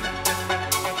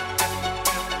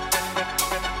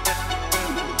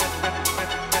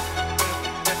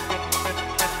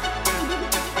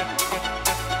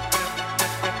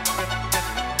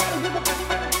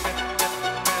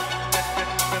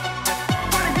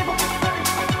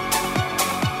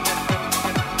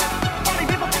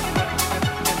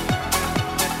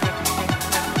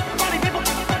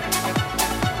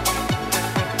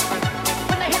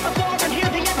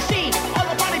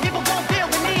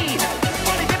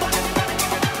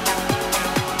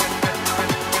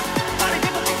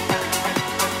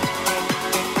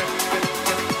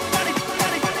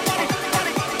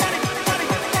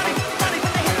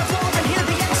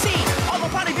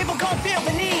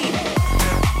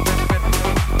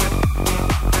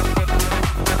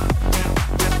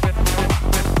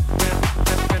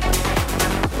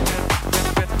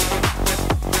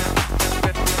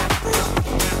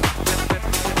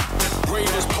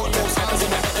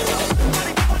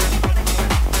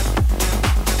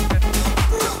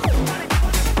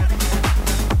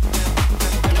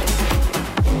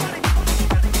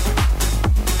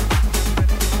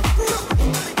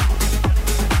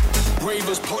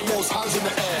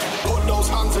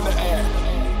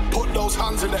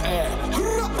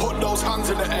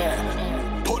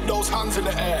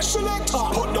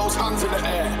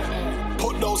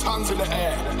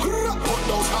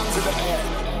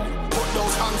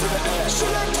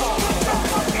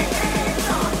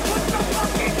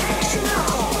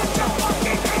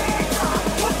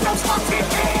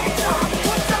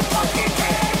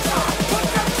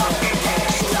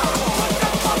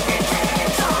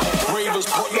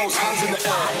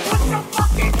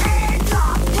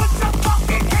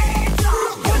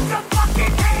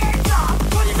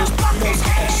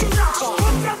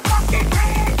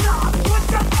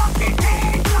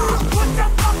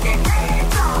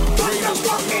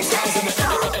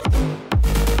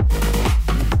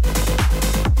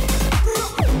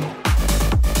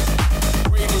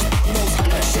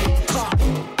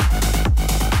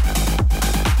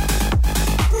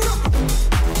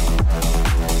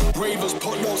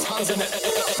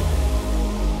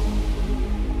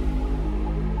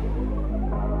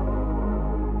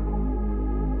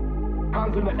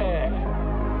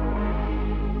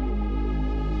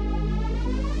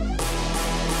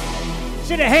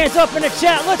 See the hands up in the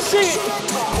chat. Let's see it.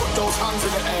 Put those hands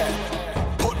in the air.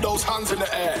 Put those hands in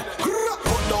the air.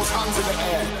 Put those hands in the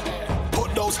air.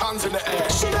 Put those hands in the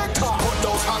air. Put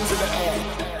those hands in the air.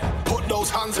 Put those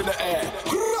hands in the air.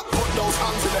 Put those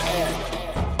hands in the air.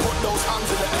 Put those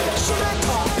hands in the air.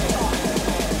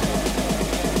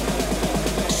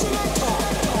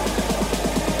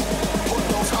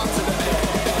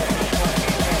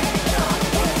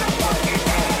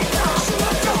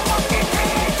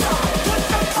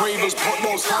 Ravers, put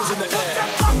those hands in the air.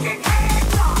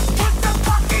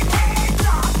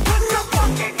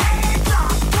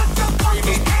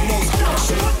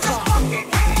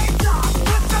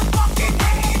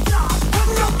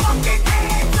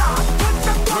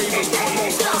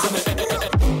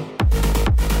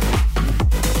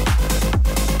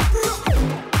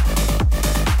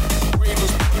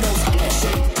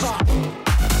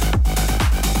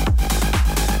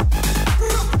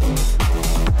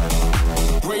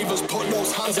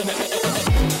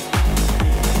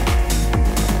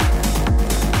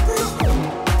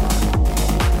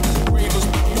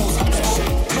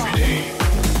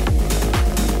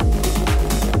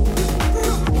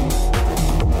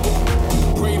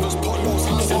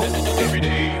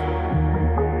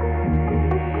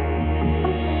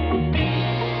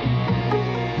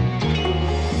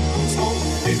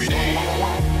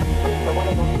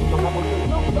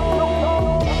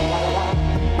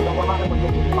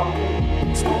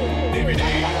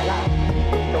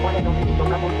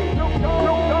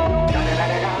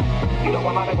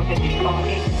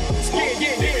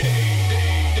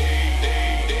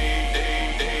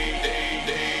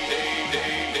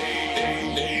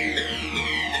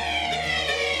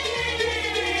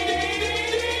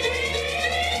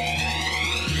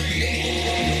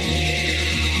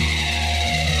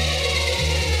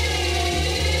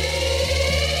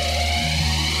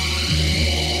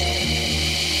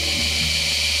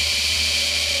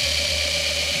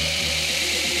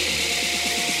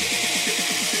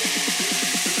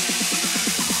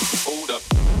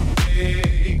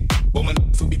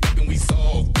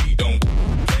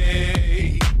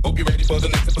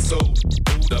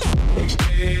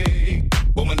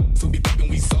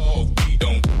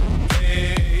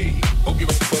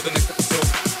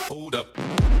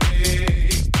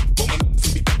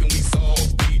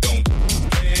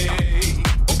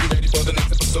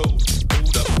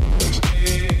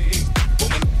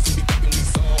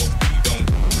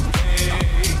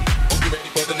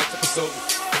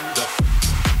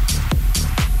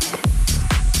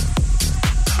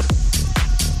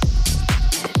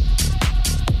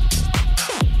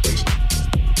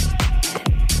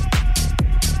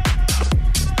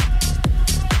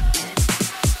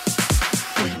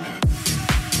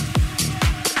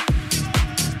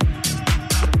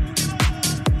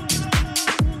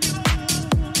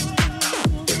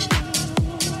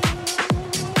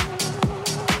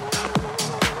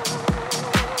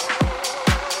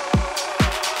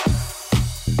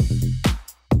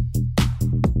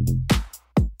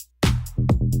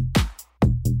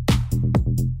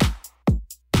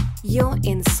 You're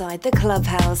inside the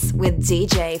clubhouse with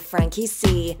DJ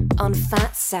FrankEC on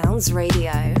Phatsoundz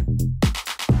Radio.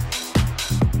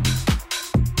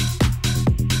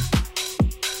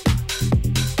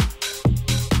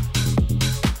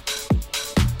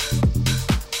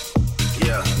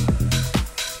 Yeah.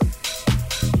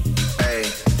 Hey.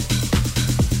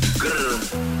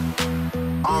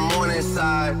 Good. On morning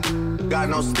side, got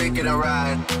no stick in a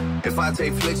ride. If I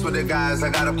take flicks with the guys, I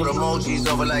gotta put emojis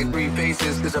over like 3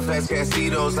 faces, cause the feds can't see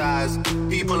those eyes.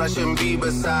 People I shouldn't be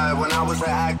beside. When I was an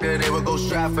actor, they would go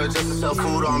Stratford just to sell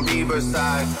food on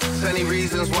Beaverside. Plenty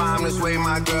reasons why I'm this way,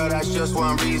 my girl, that's just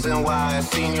one reason why. I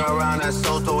seen you around that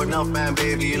Soto enough, man,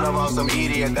 baby. You love all some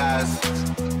idiot guys.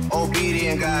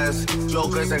 Obedient guys,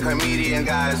 jokers and comedian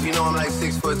guys. You know I'm like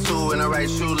 6'2" in the right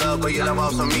shoe, love, but you love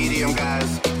all some medium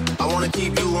guys. I wanna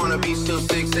keep you on the beach till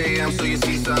 6 a.m. so you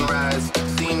see sunrise.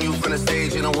 Seen you from the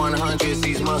stage in the 100s,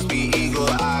 these must be eagle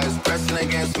eyes. Pressing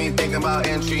against me, thinking about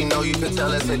entry, know you can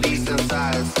tell it's a decent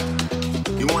size.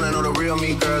 You wanna know the real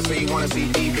me, girl, so you wanna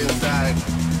see deep inside.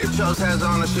 If Chubbs has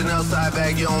on a Chanel side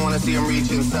bag, you don't wanna see him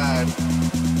reach inside.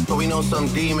 But we know some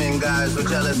demon guys with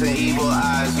jealous and evil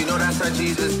eyes. You know that's how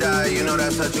Jesus died, you know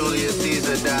that's how Julius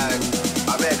Caesar died.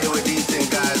 I bet they were decent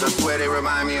guys, I swear they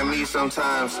remind me of me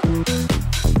sometimes.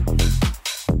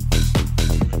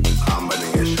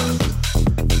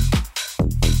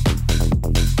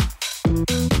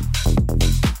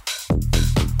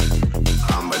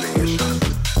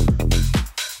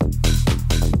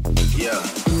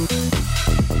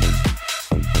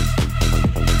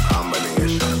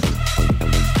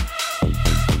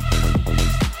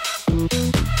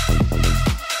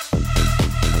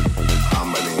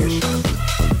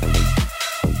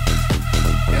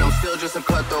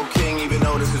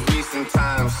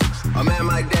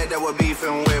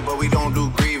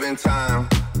 Time.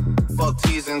 Fuck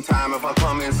teasing time. If I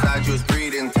come inside you, it's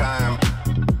breathing time.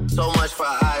 So much for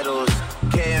idols.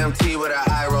 KMT with an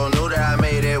eye roll. Knew that I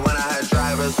made it when I had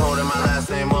drivers holding my last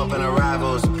name up in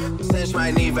arrivals. Cinch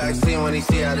might need vaccine when he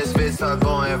see how this vid start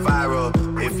going viral.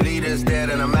 If leaders dead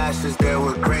and the masters there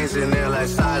with cranes in there like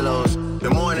silos. The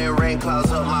morning rain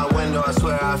clouds up my window. I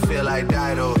swear I feel like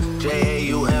Dido.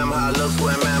 JAUM, how it looks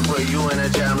when man put you in a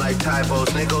jam like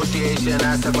typos. Negotiation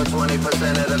asking for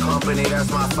 20% of the company, that's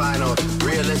my final.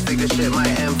 Realistic, the shit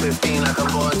might M15 like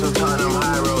I'm going to Tottenham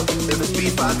High Road. If it's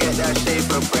beef, I'll get that shade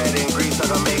for bread and grease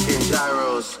like I'm making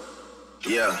gyros.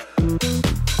 Yeah.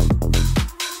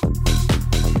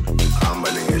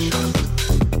 Combination.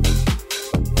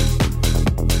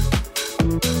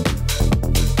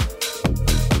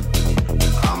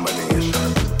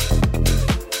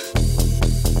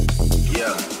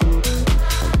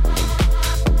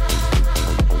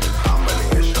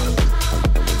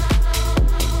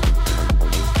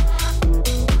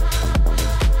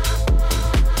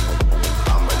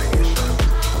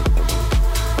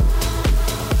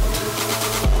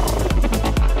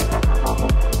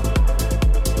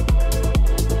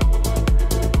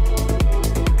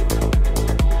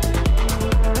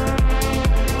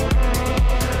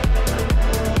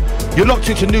 You're locked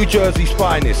into New Jersey's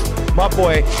finest. My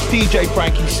boy, DJ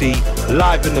FrankEC,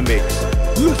 live in the mix.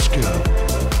 Let's go.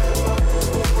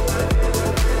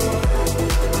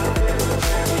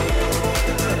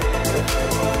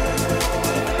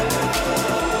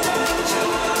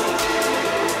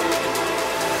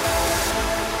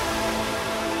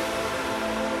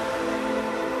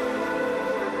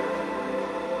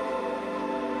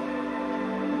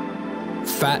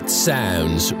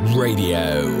 Phatsoundz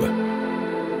Radio.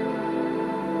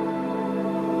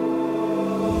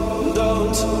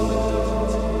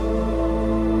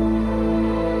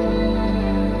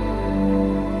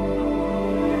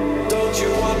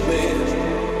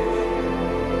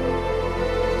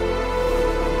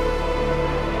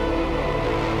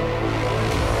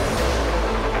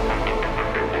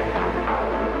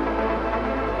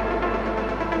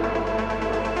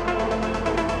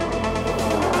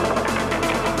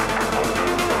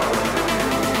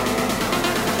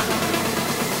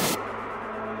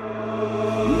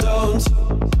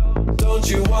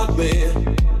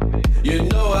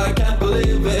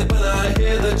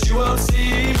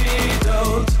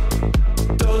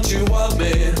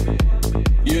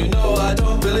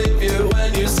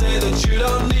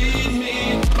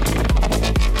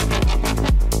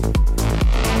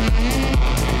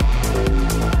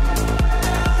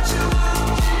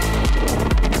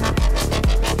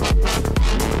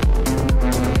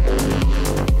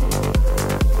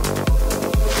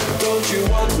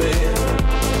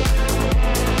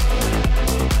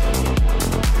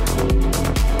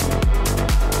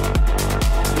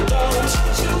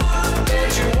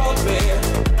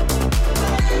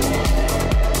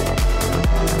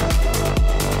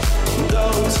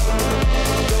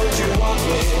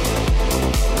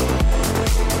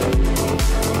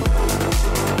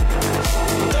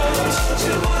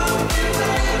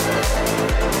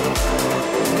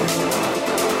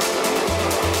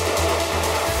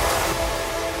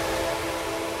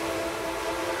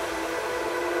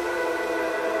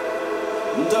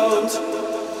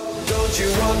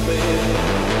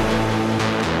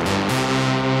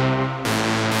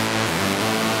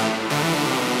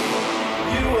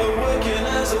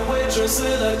 was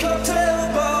in a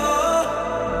cocktail bar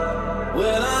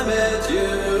when I met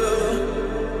you.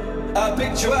 I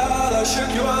picked you out, I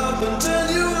shook you up and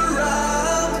turned you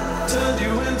around, turned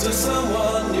you into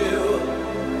someone new.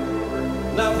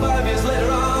 Now 5 years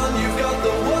later on, you've got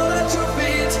the world at your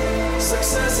feet.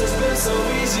 Success has been so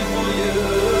easy for you.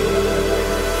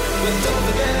 But don't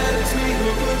forget it's me who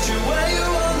put you where you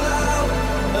are now,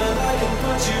 and I can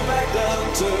put you back down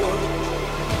too.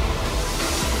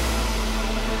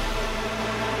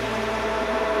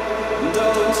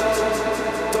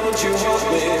 Don't you want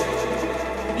me?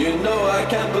 You know I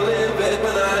can't believe it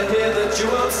when I hear that you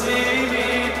won't see me.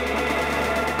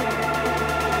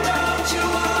 Don't you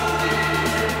want me?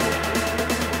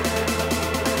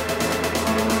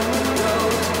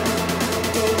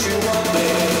 Don't you want me?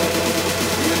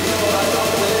 You know I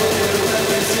don't believe it when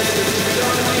they say that you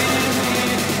don't need me.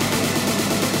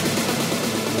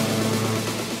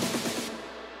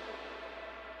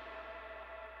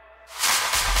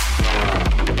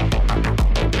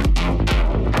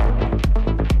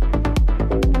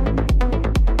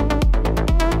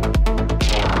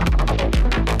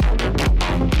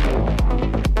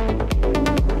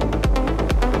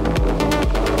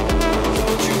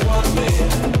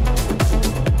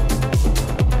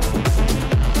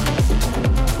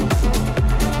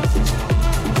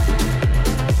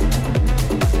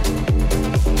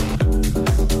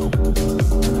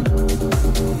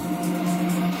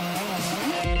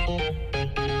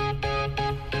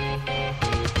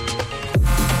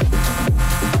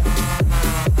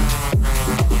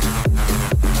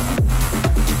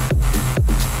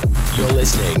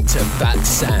 Listening to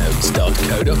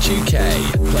Phatsoundz.co.uk,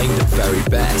 playing the very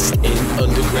best in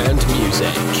underground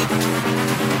music.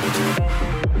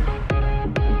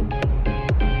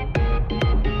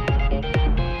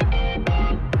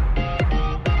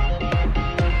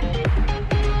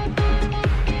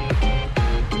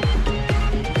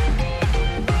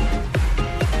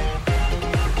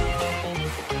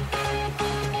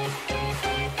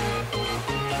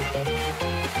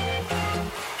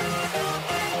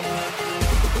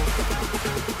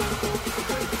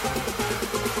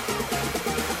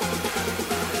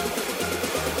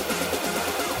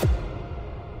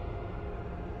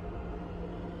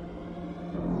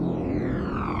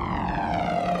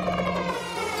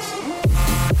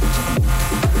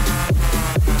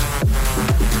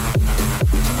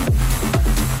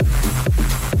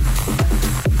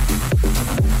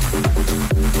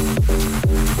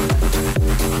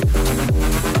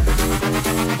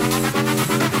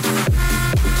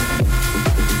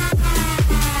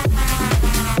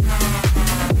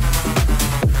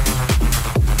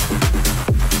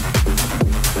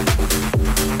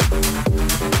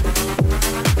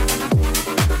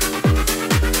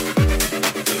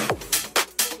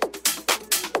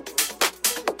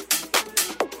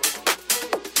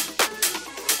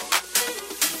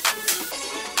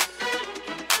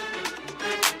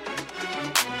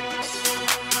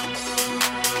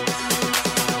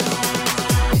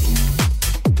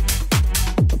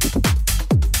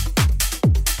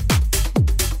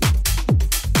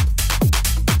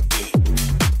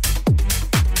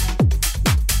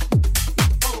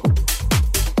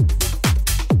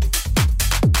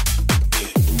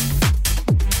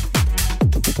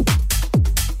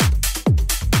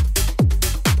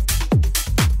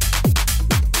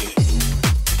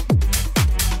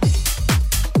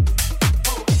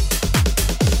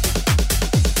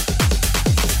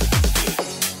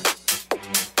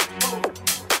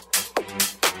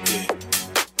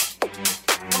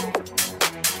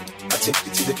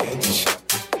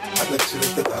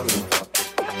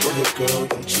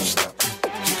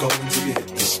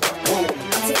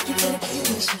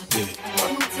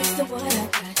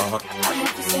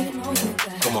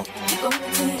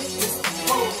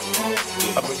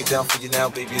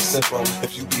 Baby, it's simple.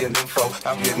 If you be an info,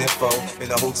 I'll be an info. In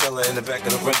the hotel or in the back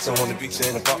of the rental, on the beach or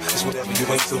in the park, it's whatever you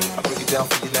into. I break it down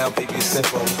for you now, baby, it's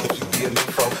simple. If you be an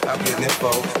info, I'll be an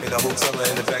info. In the hotel or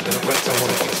in the back of the rental,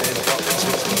 on the beach or in the park, it's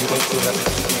whatever you into.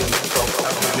 If you be an info,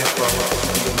 I'll be an info. If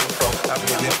you be an info, I'll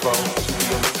be an info. If you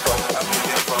be an info, I'll be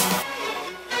an info.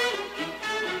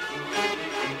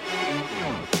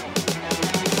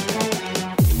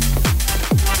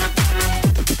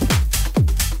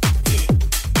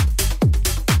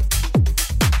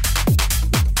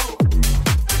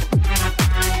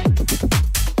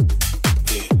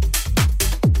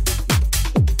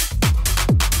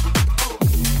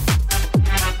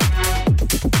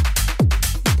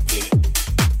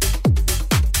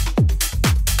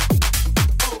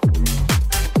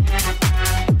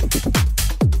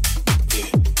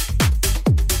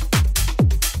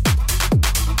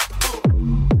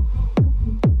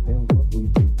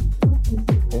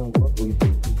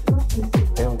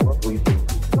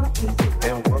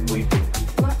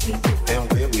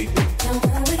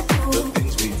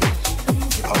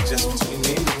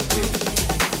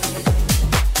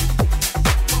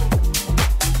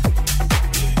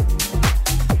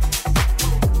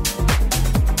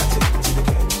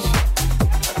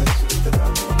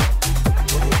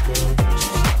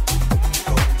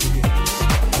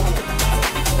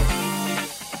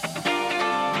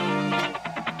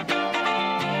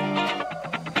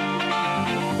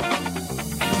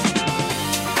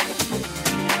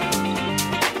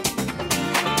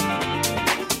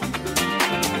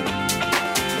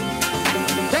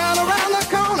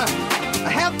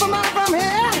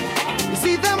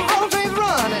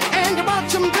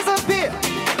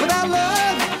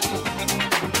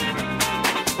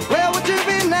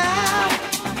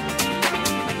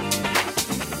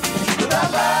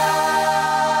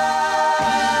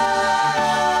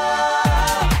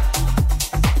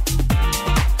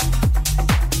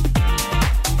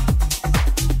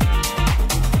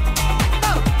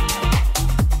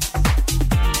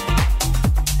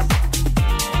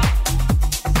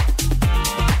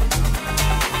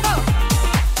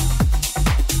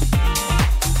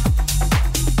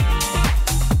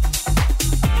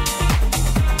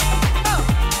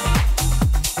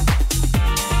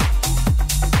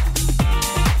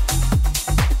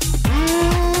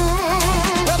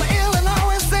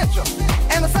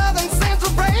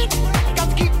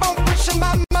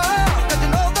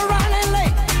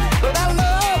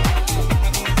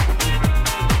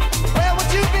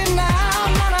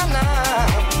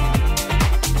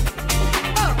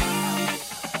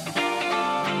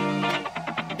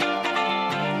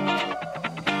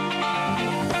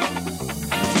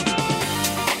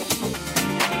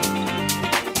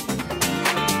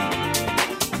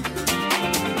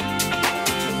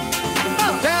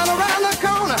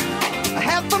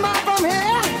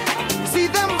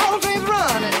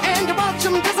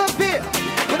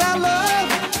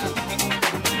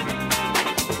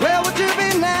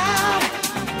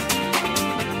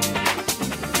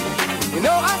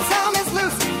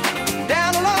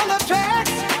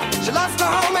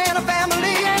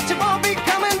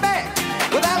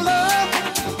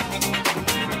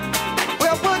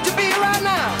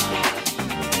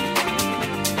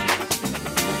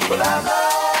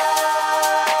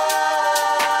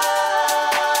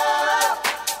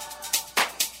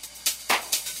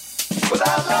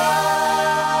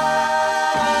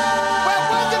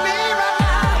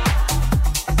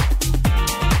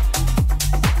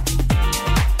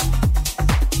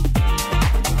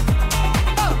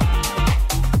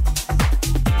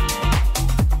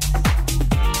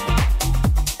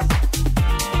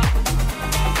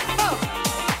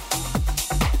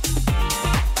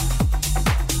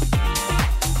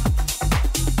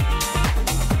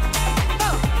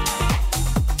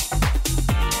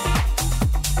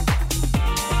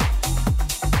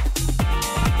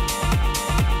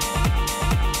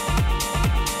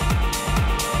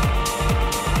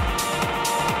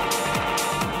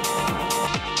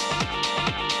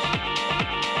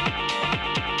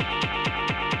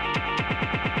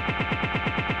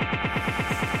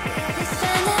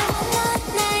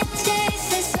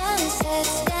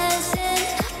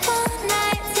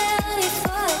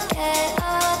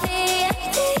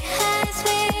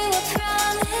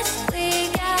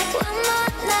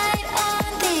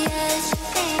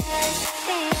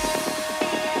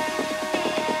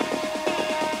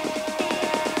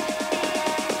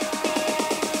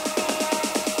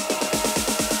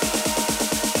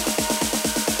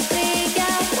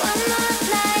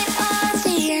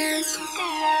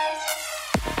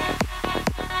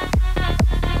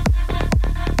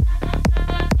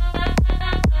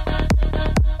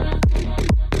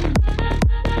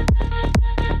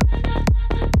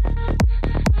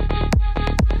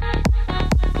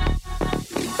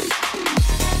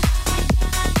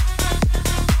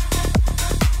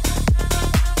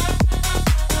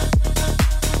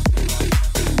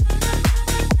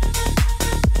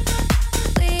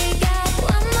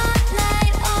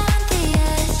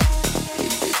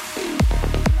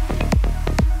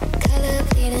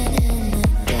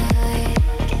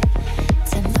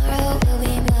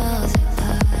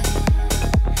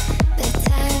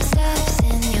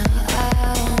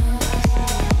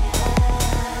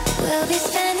 We'll be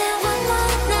spending one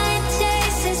more night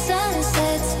chasing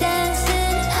sunsets,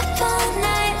 dancing up all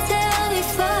night till we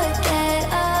forget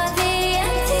all the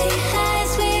empty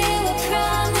highs we were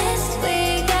promised.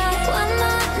 We got one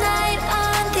more night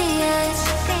on the edge.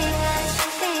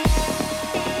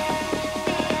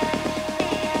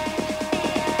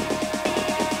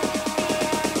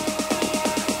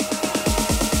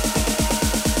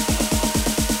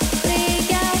 We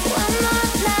got one more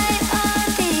night on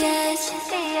the edge.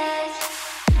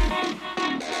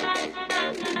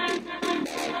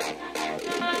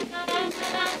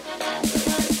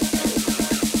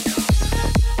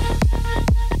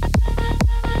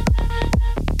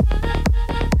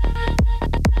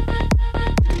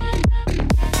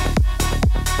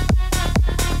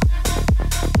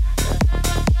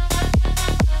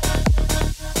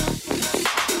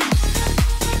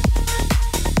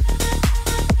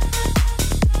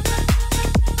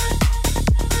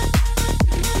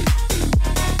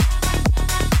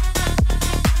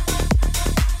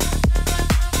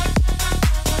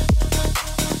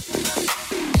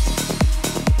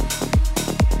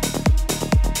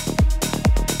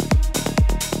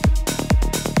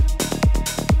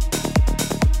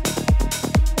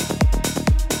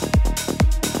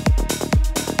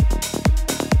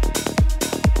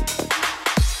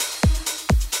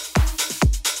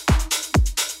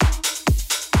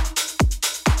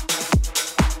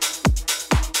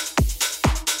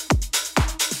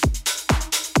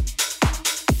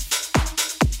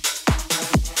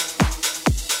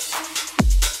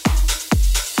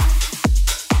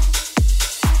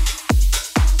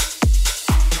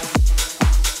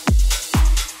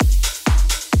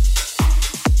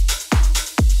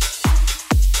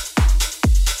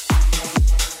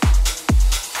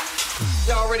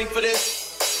 Y'all ready for this?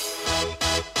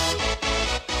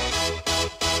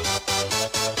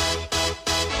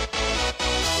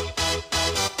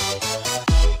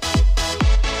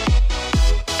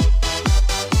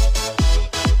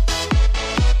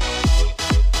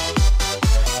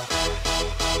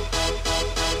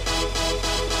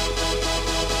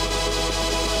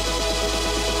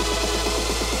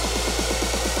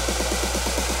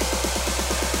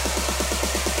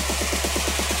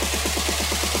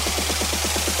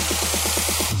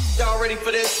 Y'all ready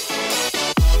for this?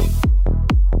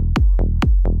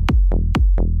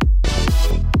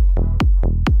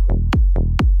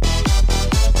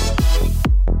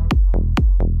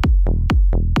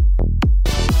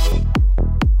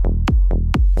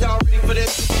 Y'all ready for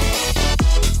this?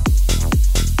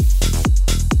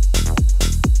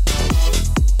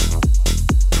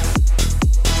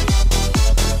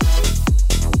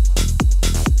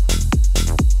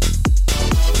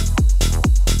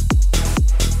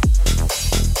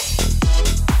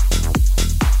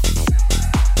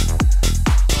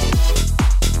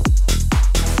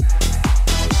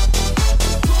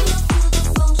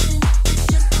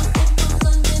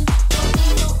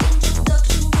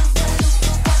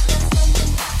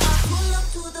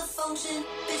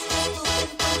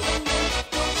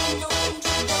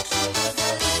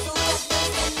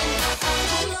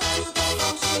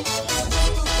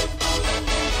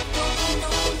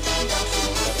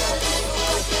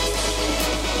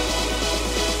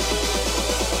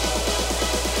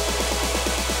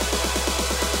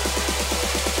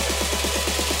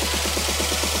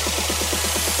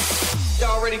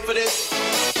 Y'all ready for this?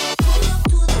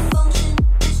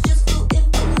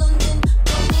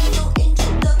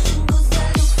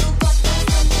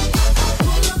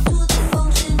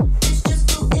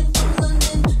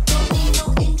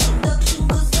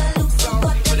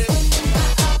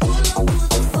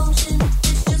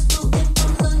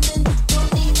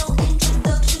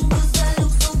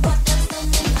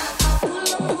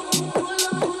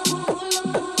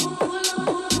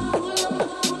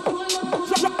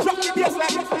 Drop the bass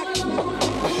like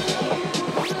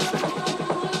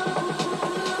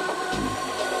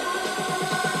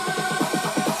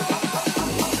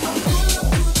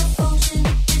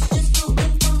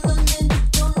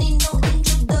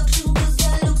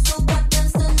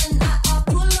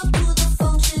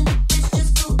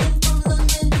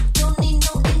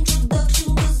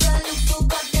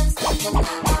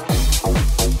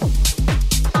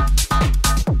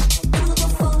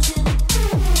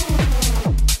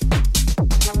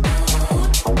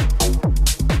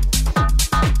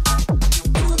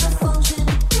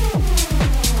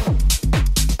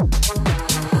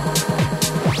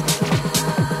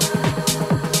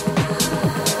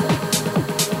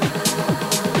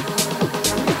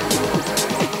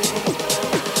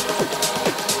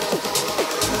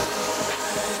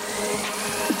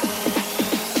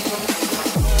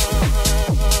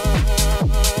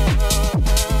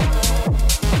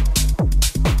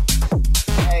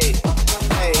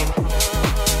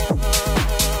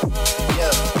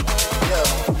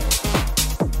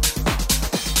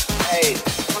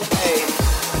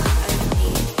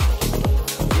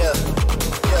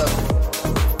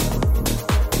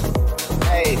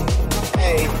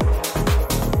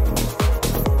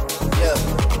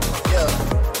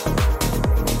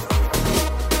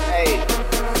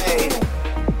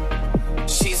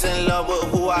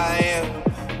I am.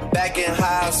 Back in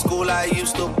high school, I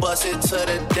used to bust it to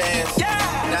the dance.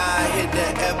 Now I hit the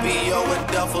FBO with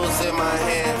duffels in my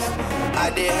hands. I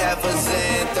did half a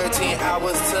Zan, 13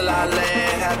 hours till I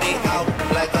land. Had me out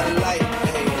like a light,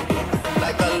 hey,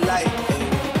 like a light, hey,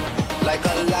 like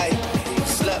a light. Hey.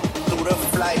 Slept through the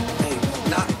flight, hey,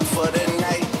 not for the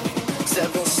night.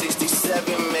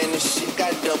 767, man, this shit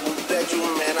got double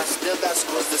bedroom, man. I still got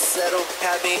scores to settle.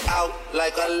 Had me out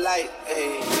like a light,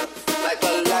 hey, like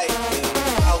a light, hey.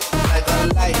 Out like a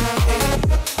light, hey,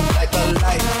 like a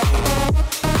light, hey,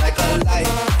 like a light.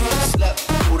 Hey. Slept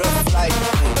through the flight,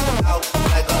 hey. Out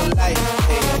like a light,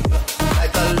 hey,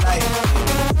 like a light,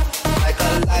 hey, like a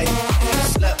light. Hey.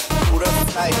 Slept through the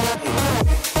flight, hey.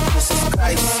 This is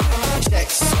Christ,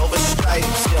 checks over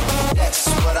stripes, yeah. That's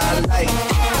what I like,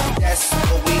 that's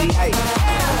what we like.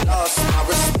 Lost my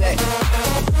respect,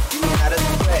 you not a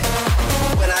threat.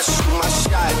 When I shoot my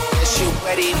shot, that shit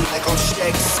ready like on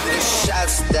checks. The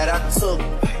shots that I took,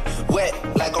 wet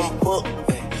like on Book,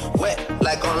 wet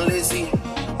like on Lizzie.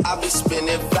 I be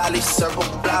spinning valley circle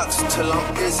blocks till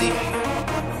I'm busy.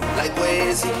 Like where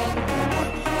is he?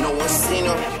 No one seen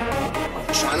her,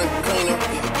 tryna clean her.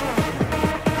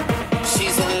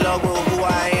 She's in love with who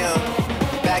I am.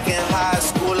 Back in high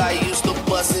school, I used to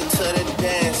bust it to the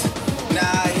dance. Now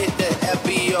I hit the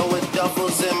FBO with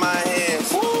duffels in my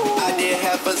hands. I did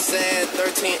half a Zan,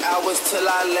 13 hours till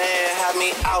I land. Had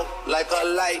me out like a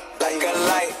light, like a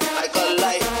light, like a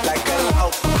light, like a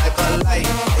out, like a light,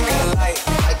 like a light,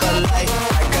 like a light,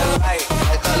 like a light,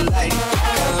 like a light,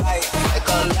 like a light, like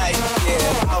a light,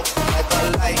 yeah, out like a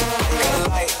light, like a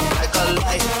light, like a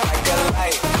light, like a light, like a light,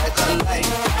 like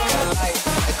a light,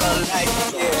 like a light,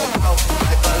 yeah, out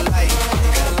like a light,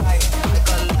 like a light, like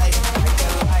a light, like a light,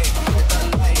 like a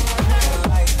light, like a light,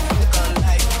 like a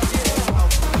light, yeah, out like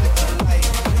a light, like a light, like a light,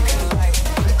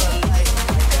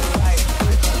 like a light, like a light, like a light, like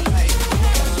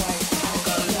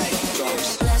a light.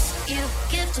 Less you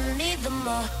give to me, the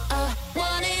more I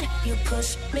want it. You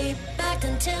push me back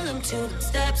until I'm 2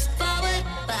 steps forward,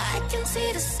 but I can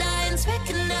see the signs,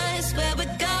 recognize where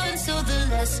we're going. So the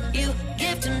less you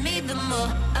give to me, the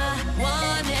more I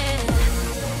want it.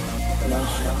 No,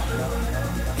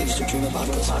 I used to dream about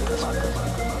this.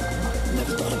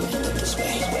 Never thought it would end up this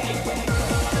way.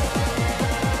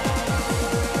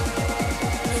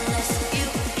 The less you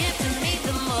give to me,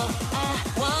 the more I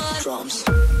want. Drums.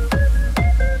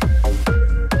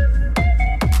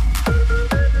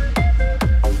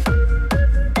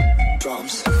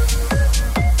 Drums.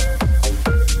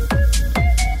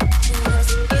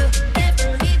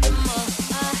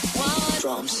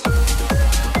 Drums.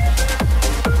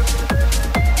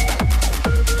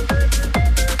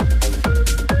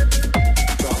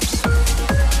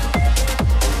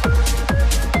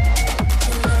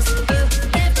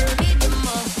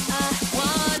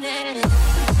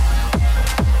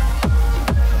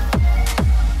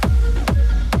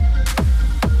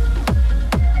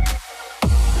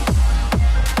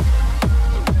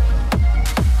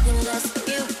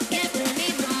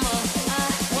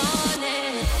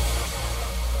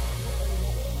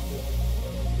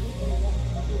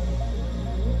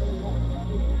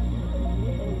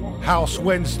 House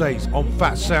Wednesdays on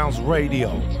Phatsoundz Radio.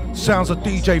 Sounds of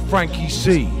DJ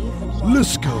FrankEC.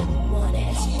 Let's go.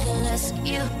 The less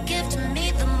you give to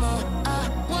me, the more I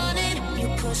want it. You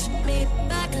push me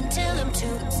back until I'm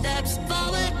 2 steps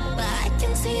forward, but I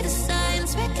can see the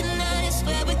signs, recognize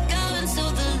where we're going. So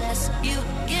the less you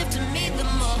give to me, the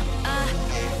more I.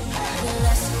 The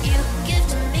less you give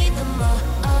to me, the more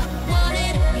I want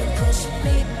it. You push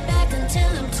me back until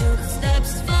I'm 2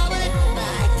 steps forward, but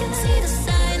I can see the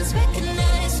signs,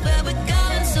 recognize where we're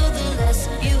going. So the less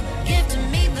you give to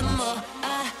me, the more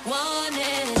I want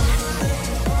it.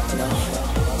 No,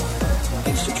 I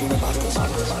used to dream about this.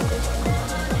 Never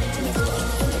thought it would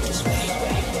end up this way.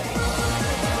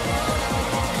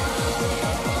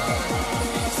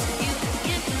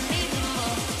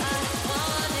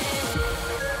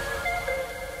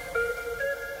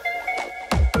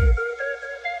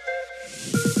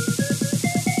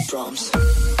 Drums.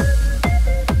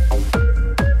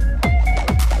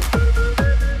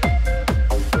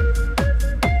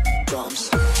 Drums.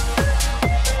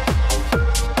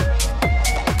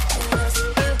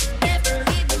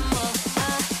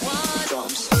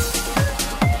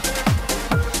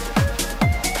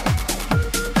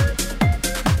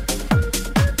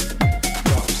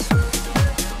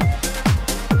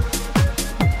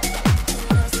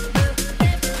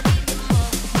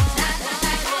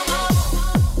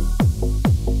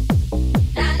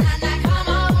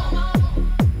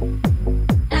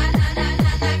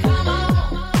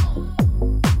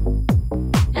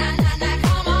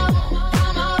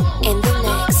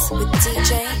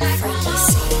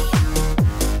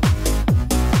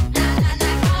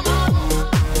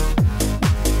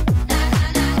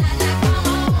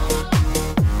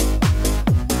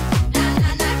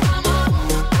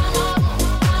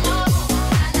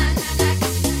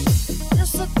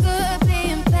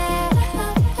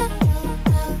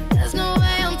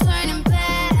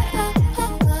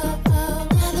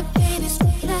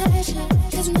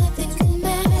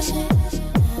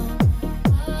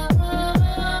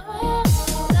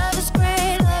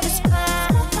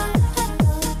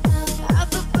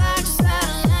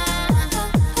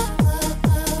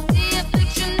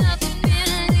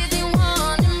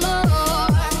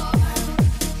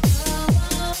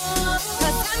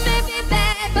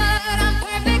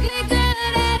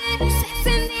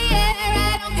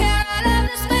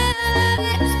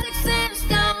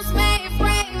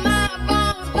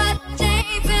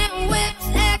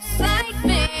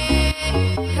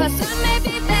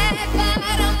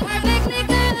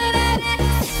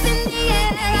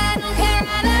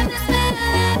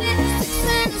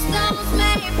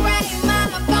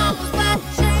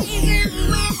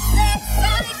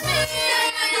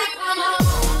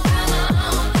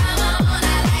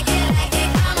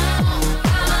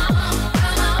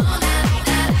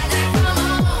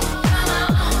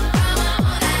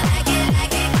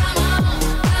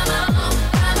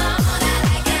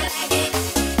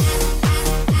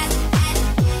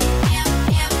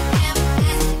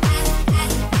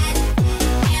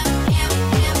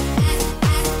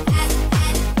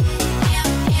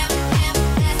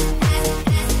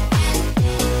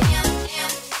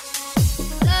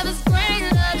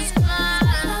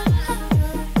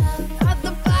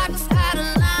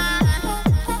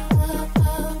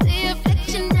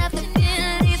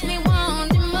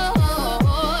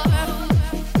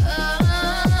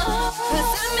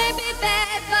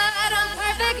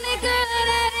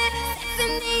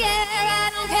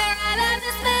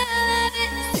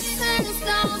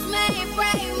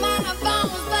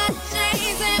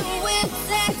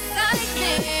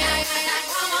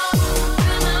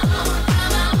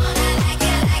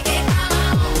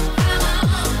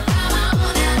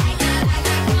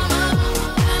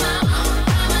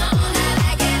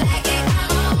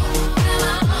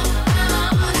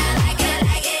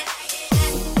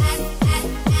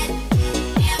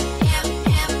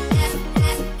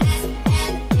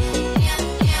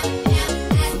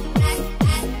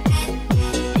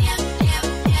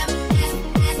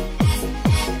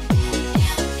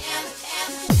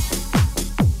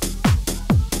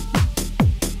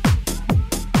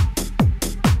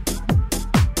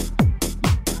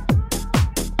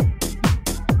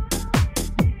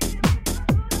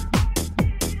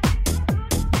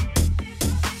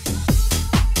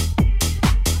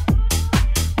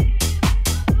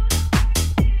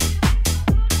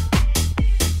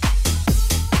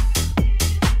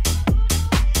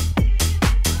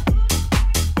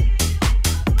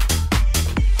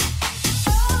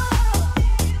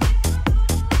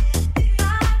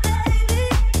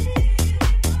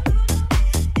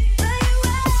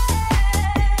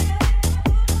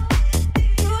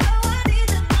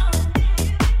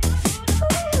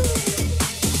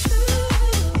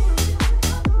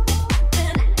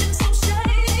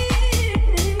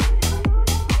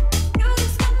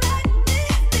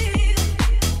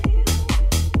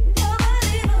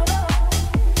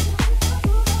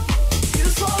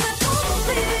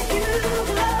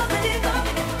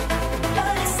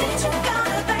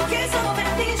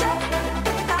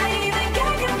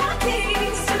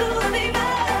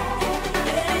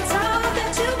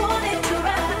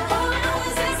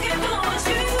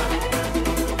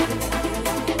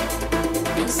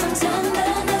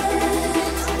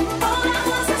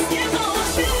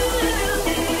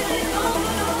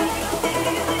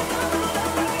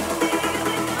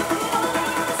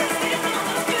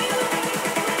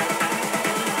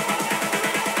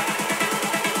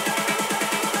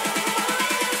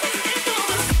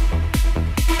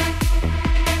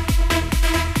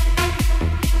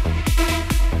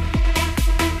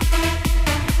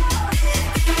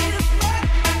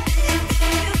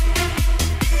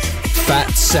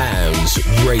 Phatsoundz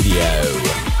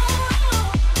Radio.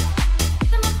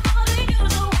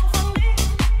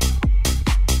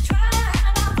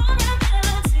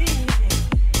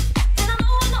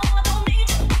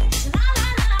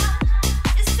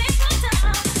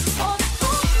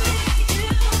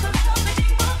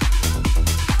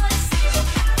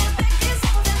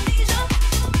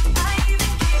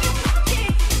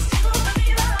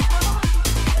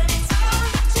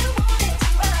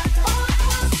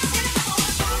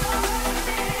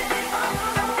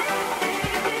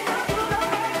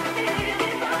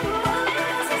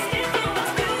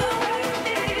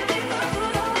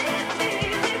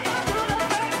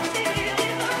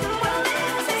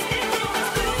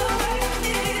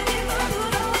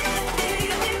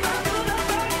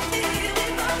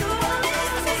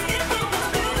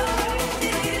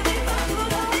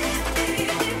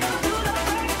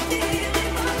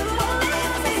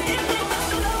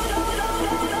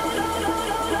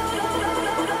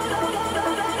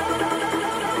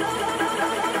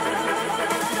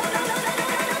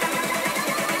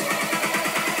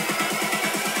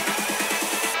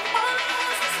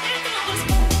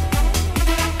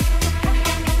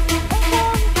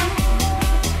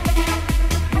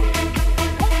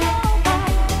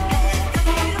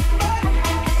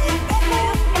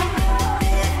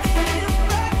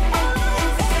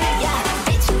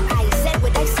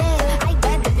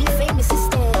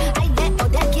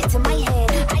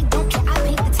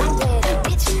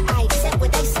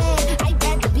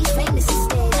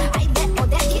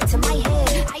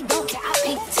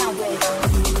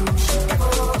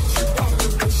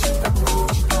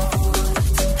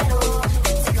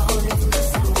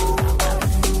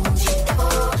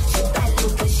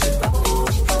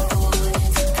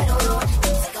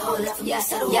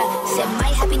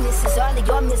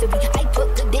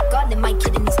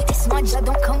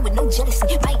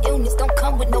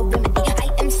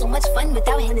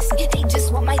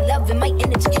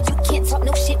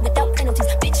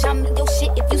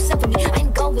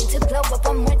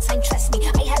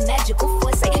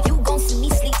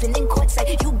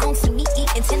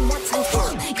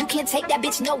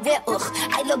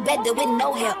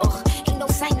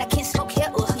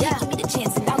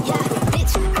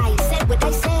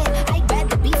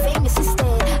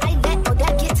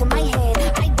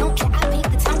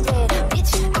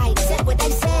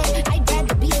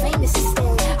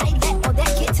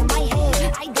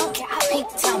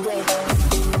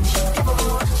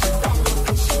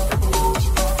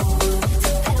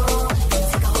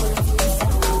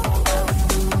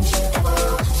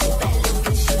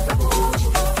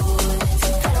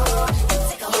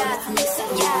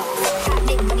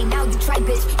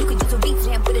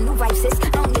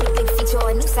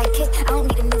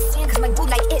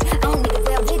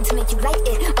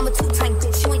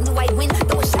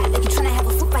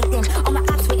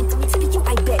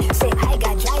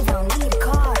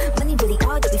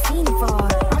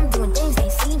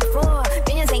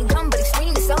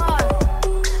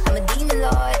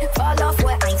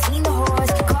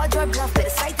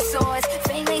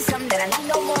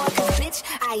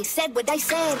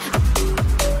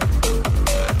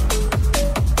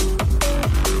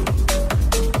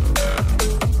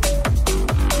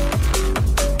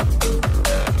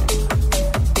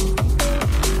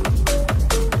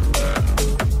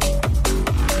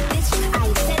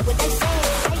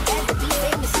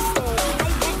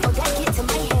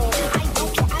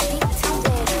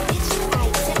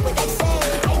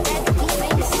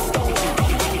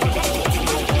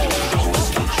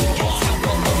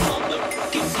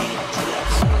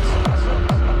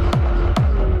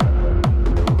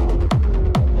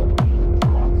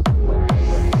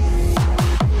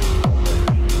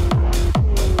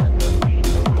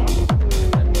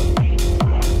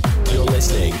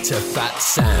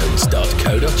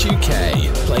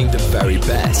 Phatsoundz.co.uk, playing the very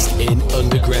best in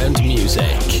underground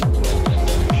music.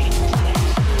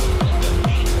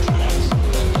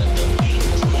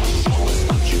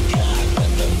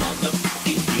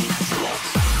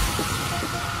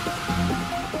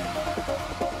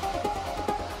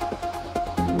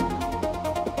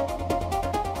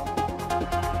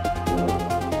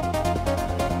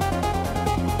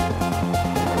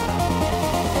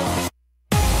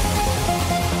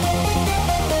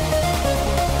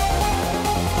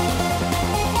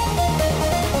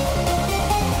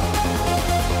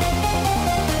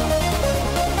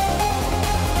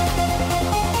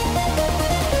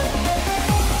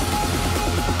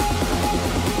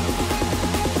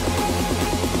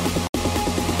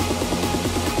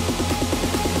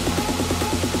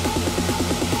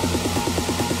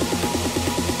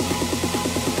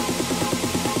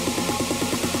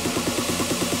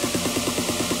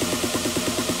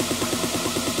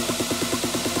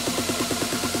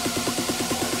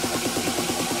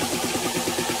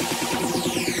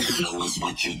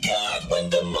 what you got when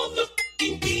the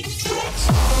motherfucking beat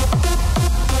drops.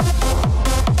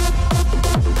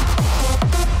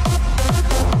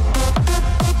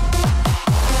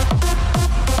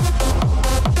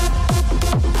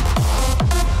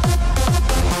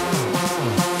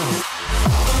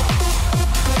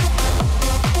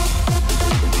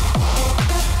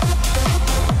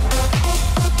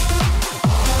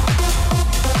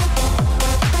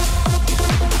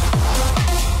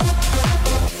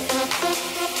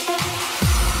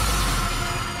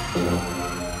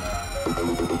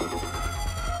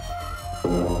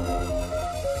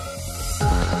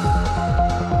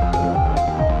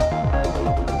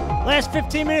 Last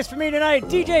 15 minutes for me tonight.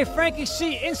 DJ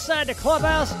FrankEC inside the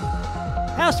clubhouse.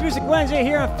 House Music Wednesday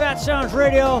here on Phatsoundz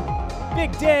Radio.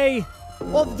 Big day.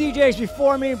 All the DJs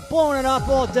before me blowing it up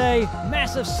all day.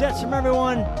 Massive sets from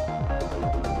everyone.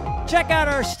 Check out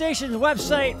our station's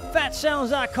website,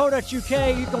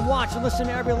 phatsoundz.co.uk. You can watch and listen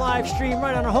to every live stream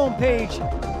right on the homepage.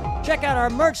 Check out our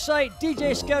merch site,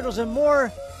 DJ schedules, and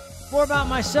more. More about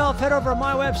myself, head over to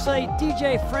my website,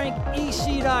 djfrankec.com.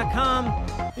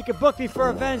 You can book me for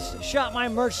events, shop my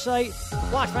merch site,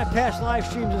 watch my past live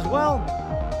streams as well.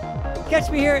 Catch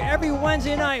me here every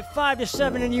Wednesday night, 5 to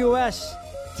 7 in the U.S.,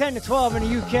 10 to 12 in the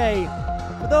U.K.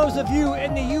 For those of you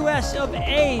in the U.S. of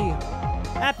A.,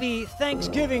 happy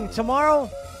Thanksgiving tomorrow.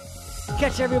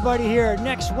 Catch everybody here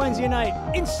next Wednesday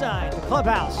night inside the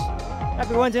clubhouse.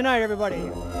 Happy Wednesday night, everybody.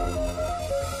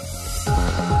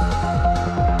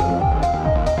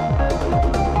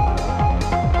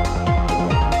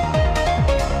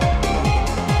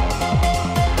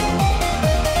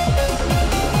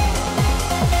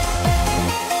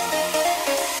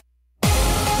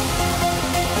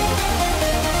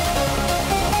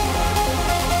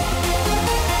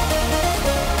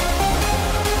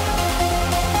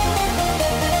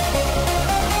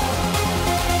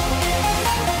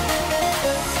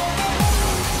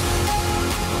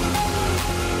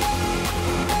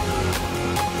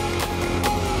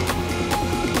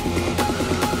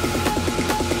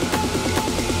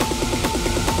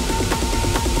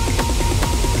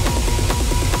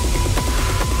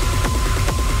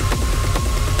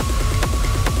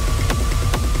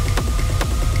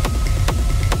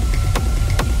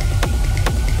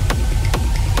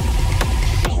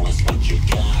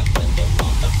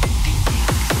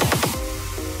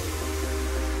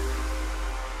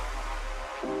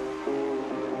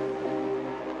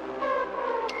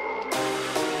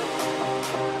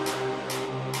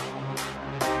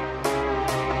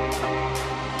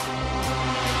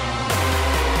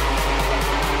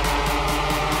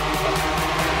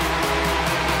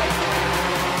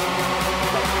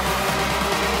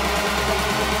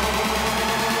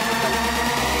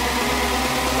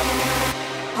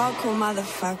 Hardcore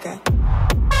motherfucker.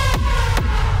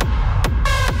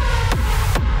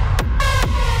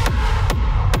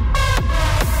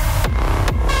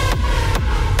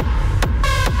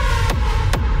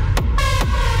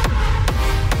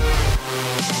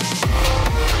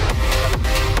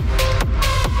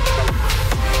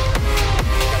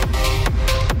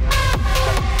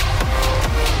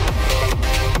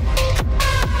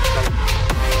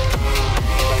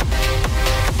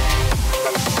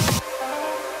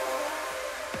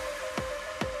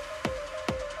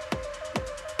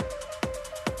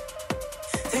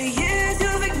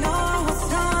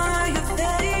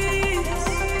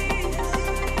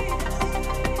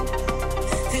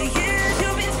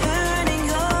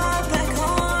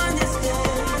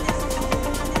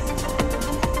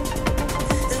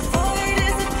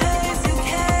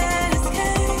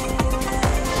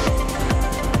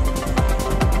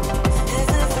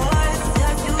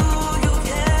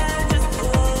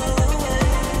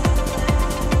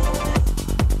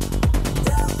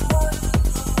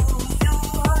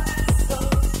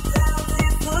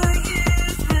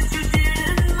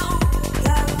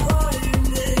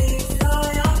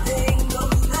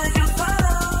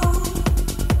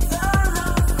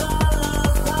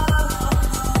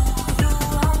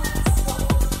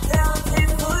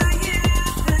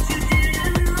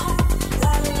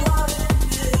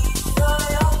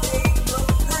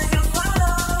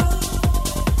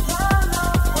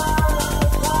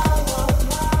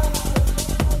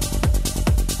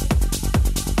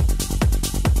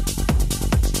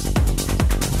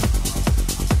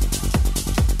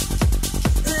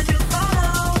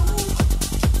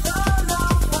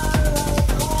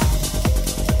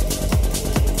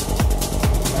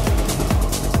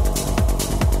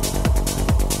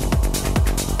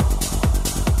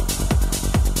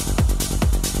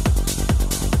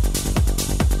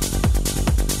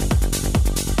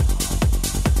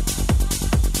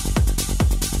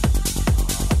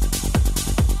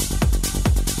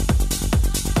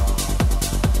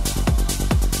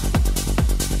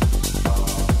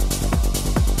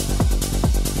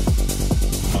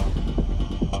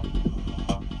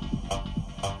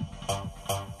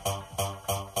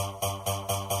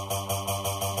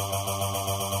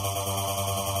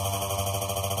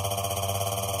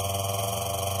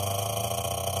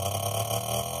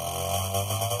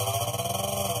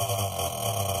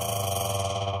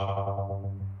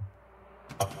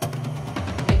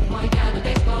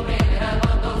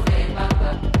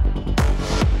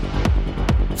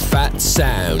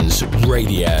 Phatsoundz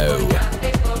Radio.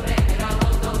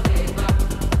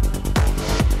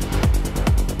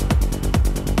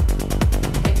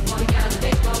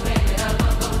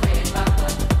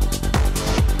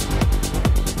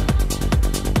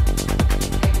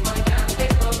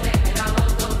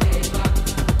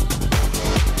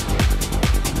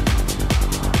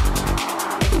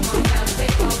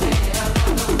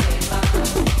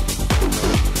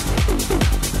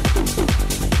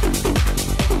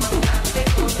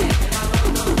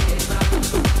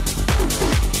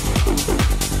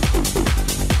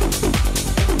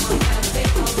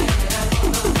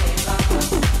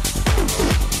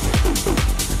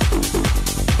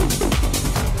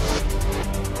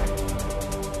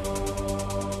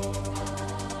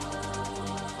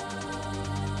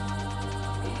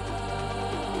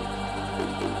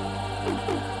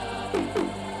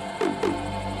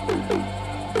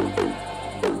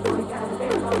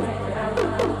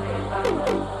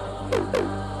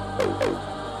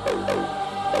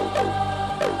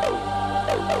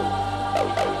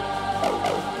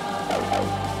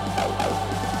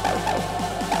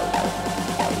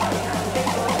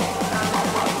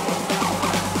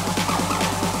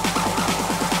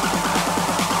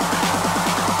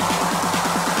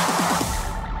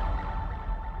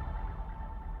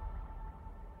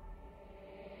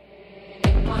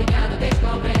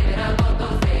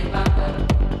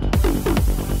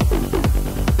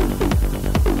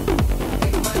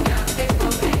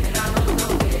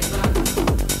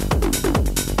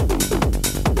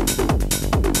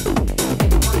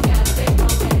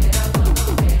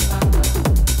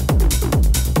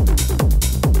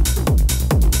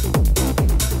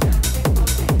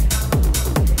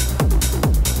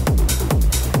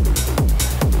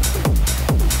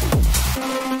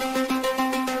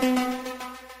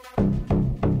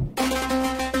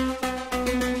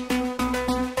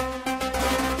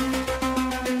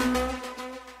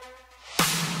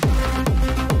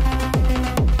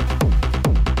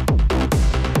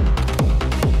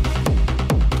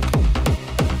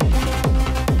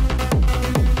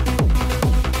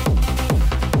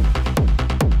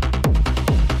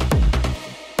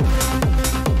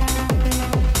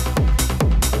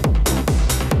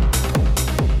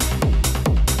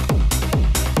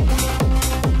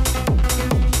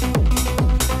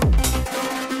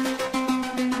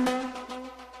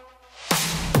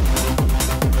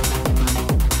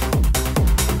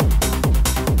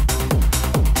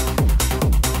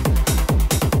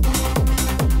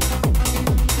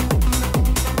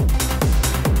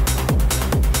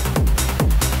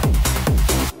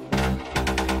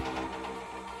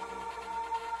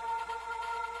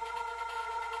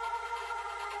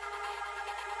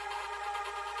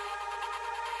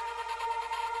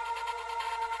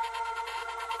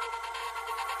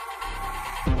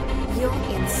 You're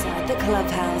inside the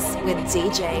clubhouse with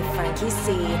DJ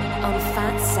FrankEC on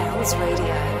Phatsoundz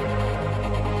Radio.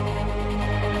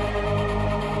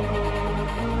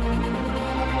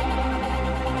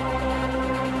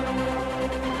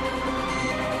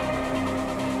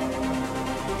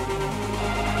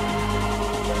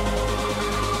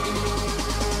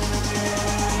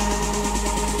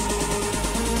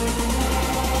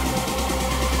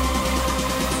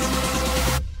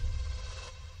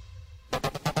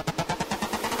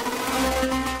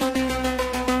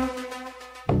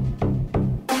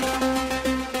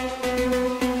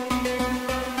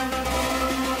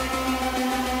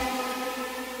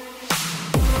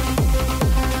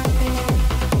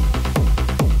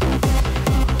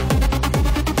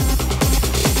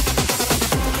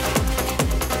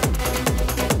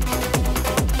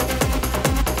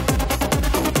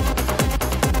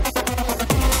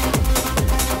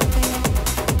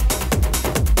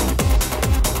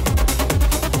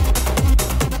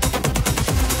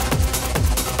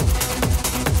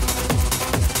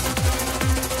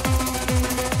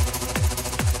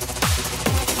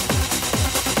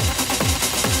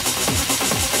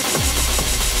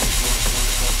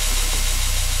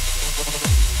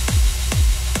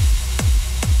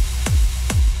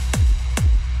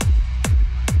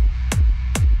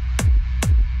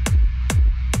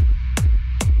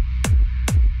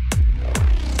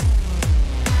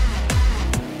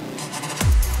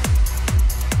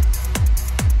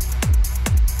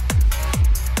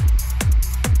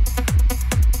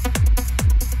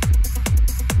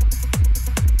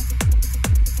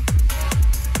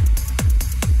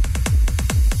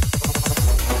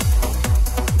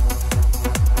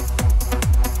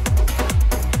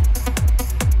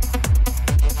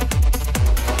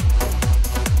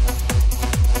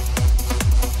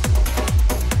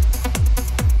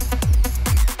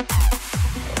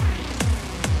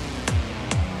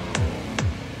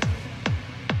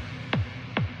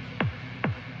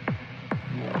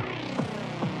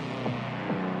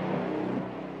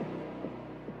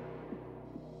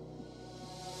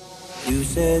 You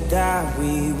said that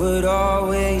we would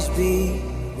always be.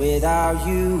 Without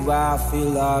you, I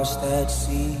feel lost at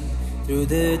sea. Through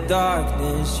the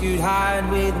darkness, you'd hide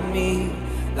with me.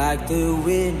 Like the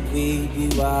wind, we'd be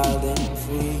wild and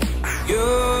free. You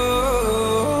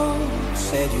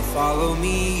said you'd follow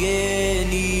me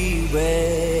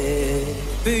anywhere.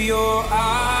 But your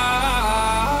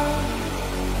eyes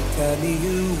tell me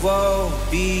you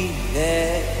won't be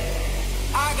there.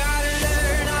 I gotta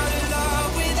learn how to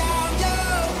love without you.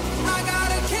 I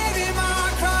gotta carry my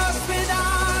cross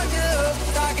without you.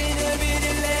 Talking every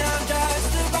day that I'm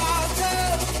just about to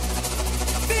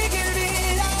figure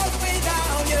it out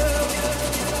without you.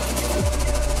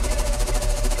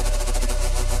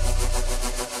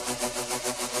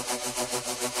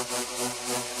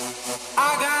 I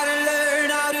gotta learn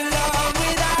how to love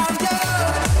without you.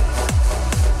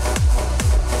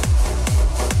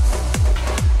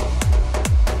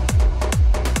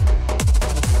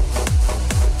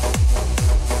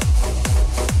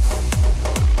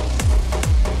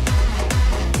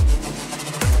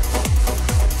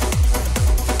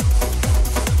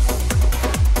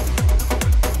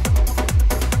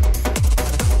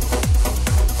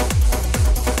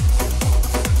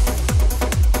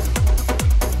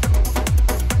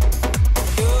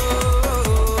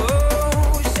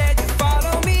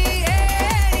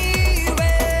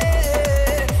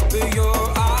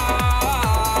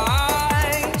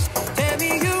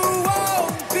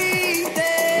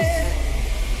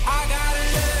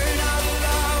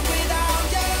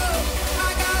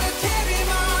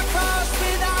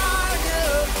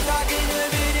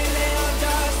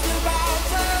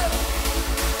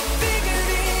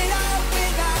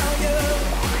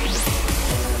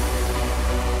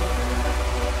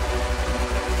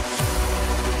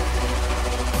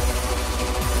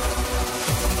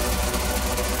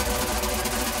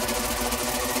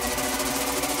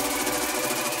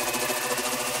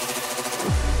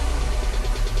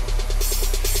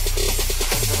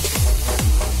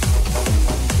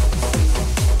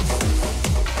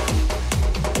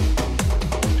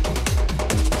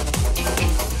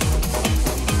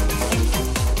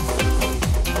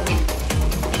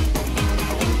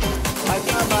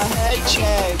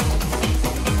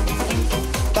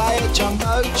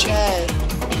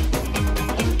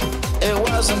 It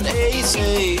wasn't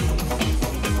easy,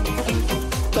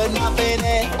 but nothing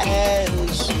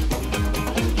else.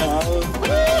 No.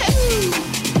 Woo!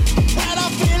 And I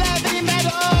feel heavy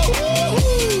metal. Woo!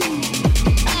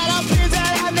 And I feel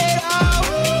that heavy metal.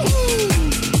 Woo!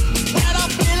 And I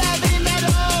feel heavy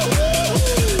metal. Woo!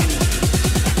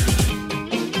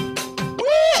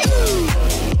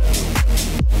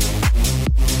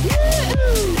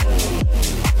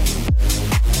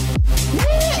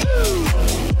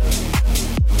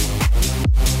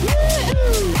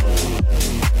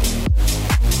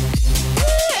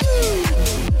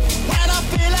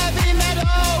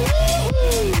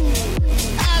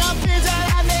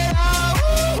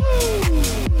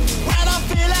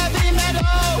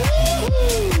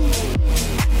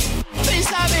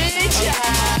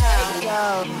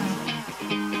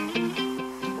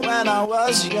 When I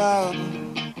was young,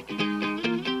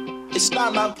 it's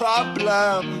not my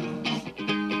problem.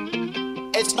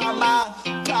 It's not my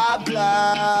problem.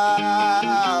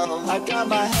 I got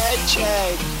my head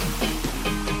checked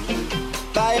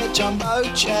by a jumbo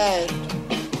jet.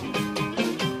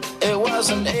 It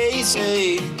wasn't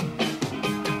easy,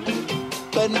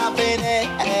 but nothing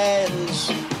else.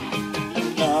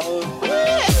 No. Woo!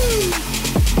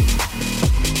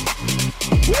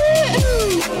 Woo!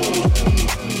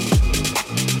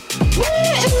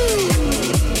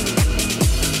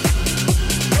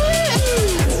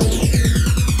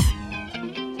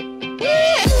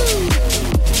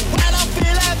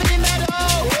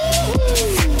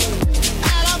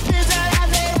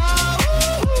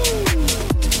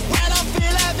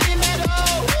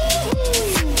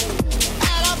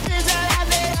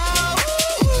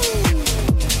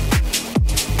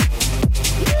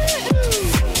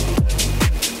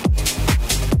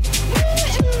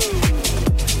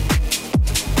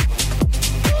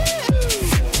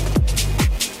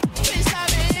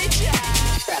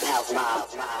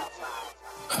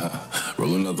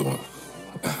 Roll another one.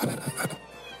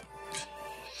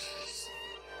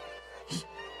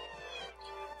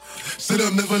 Sit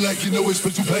up, never like you know it's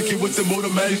special packet with the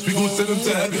automatics. We gon' send them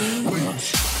to heaven. Wait.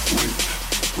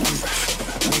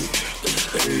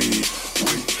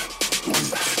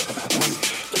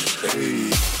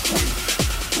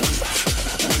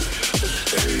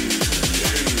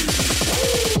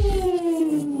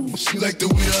 She like the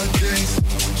way I dance.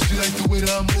 She like the way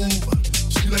that I move.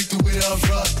 She like the way that I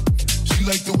rock. She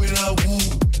like the way that I woo.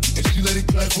 And she let it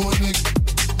clap for a nigga.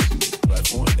 Clap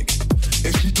for a nigga.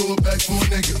 And she throw it back for a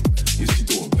nigga. Yeah, she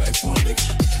throw it back for a nigga.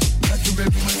 Like a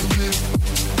baby, like a man.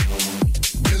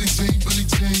 Billy Jean, Billy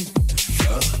Jean.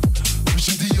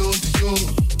 Pushing Dior, Dior.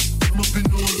 I'm up in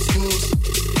all the stores.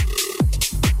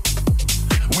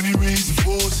 When it rains, it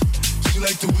pours. She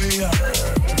like the way I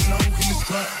when I walk in the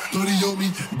spot, 30 on me.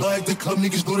 Buy at the club,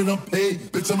 niggas know that I'm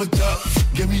paid. Bitch, I'm a top.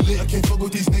 Get me lit, I can't fuck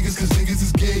with these niggas, cause niggas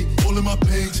is gay. All in my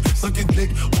page, sucking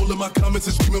dick. All in my comments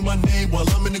and screaming my name while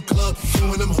I'm in the club.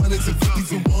 Throwing them hundreds and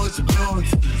fifties and ones and ones.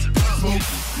 Smoke,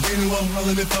 they know I'm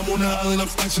hollering. If I'm on the island, I'm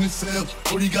snatching his cell.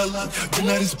 Brody got locked, the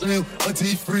night is bail. Until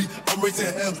he free, I'm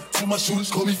racing hell. Tell my shooters,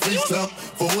 call me FaceTime.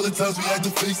 For all the times we had to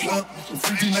FaceTime.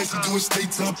 Freaky nights to do it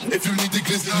state time. If you need the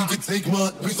glizzy, you can take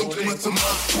mine. Please don't play my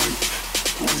tomorrow.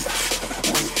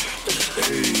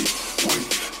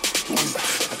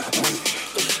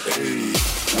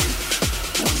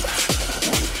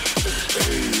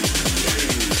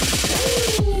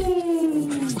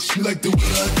 She like the way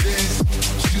I dance.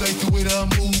 She like the way that I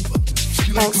move.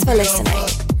 Thanks for listening.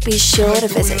 Be sure to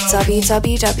visit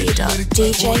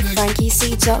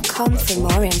www.djfrankec.com for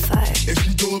more info. If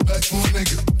she throw it back for a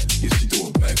nigga. Yeah, she throw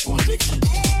it back for a nigga.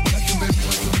 Like a baby,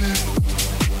 like a man.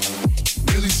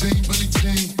 Billy Jean, Billy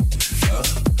Jean.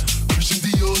 Pushing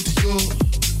Dior, Dior.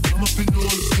 I'm up in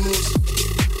all the stores.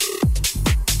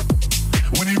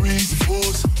 When it rains, it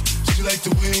pours. She like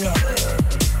the way I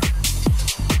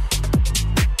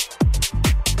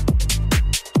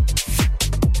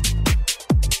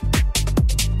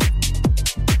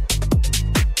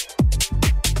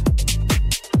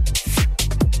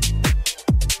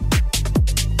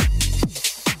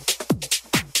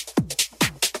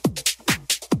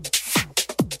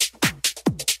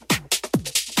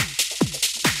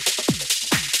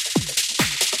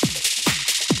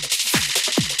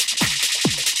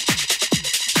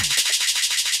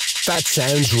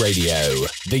Phatsoundz Radio,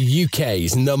 the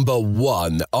UK's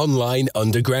 #1 online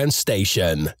underground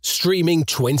station, streaming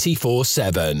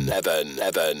 24/7. Evan.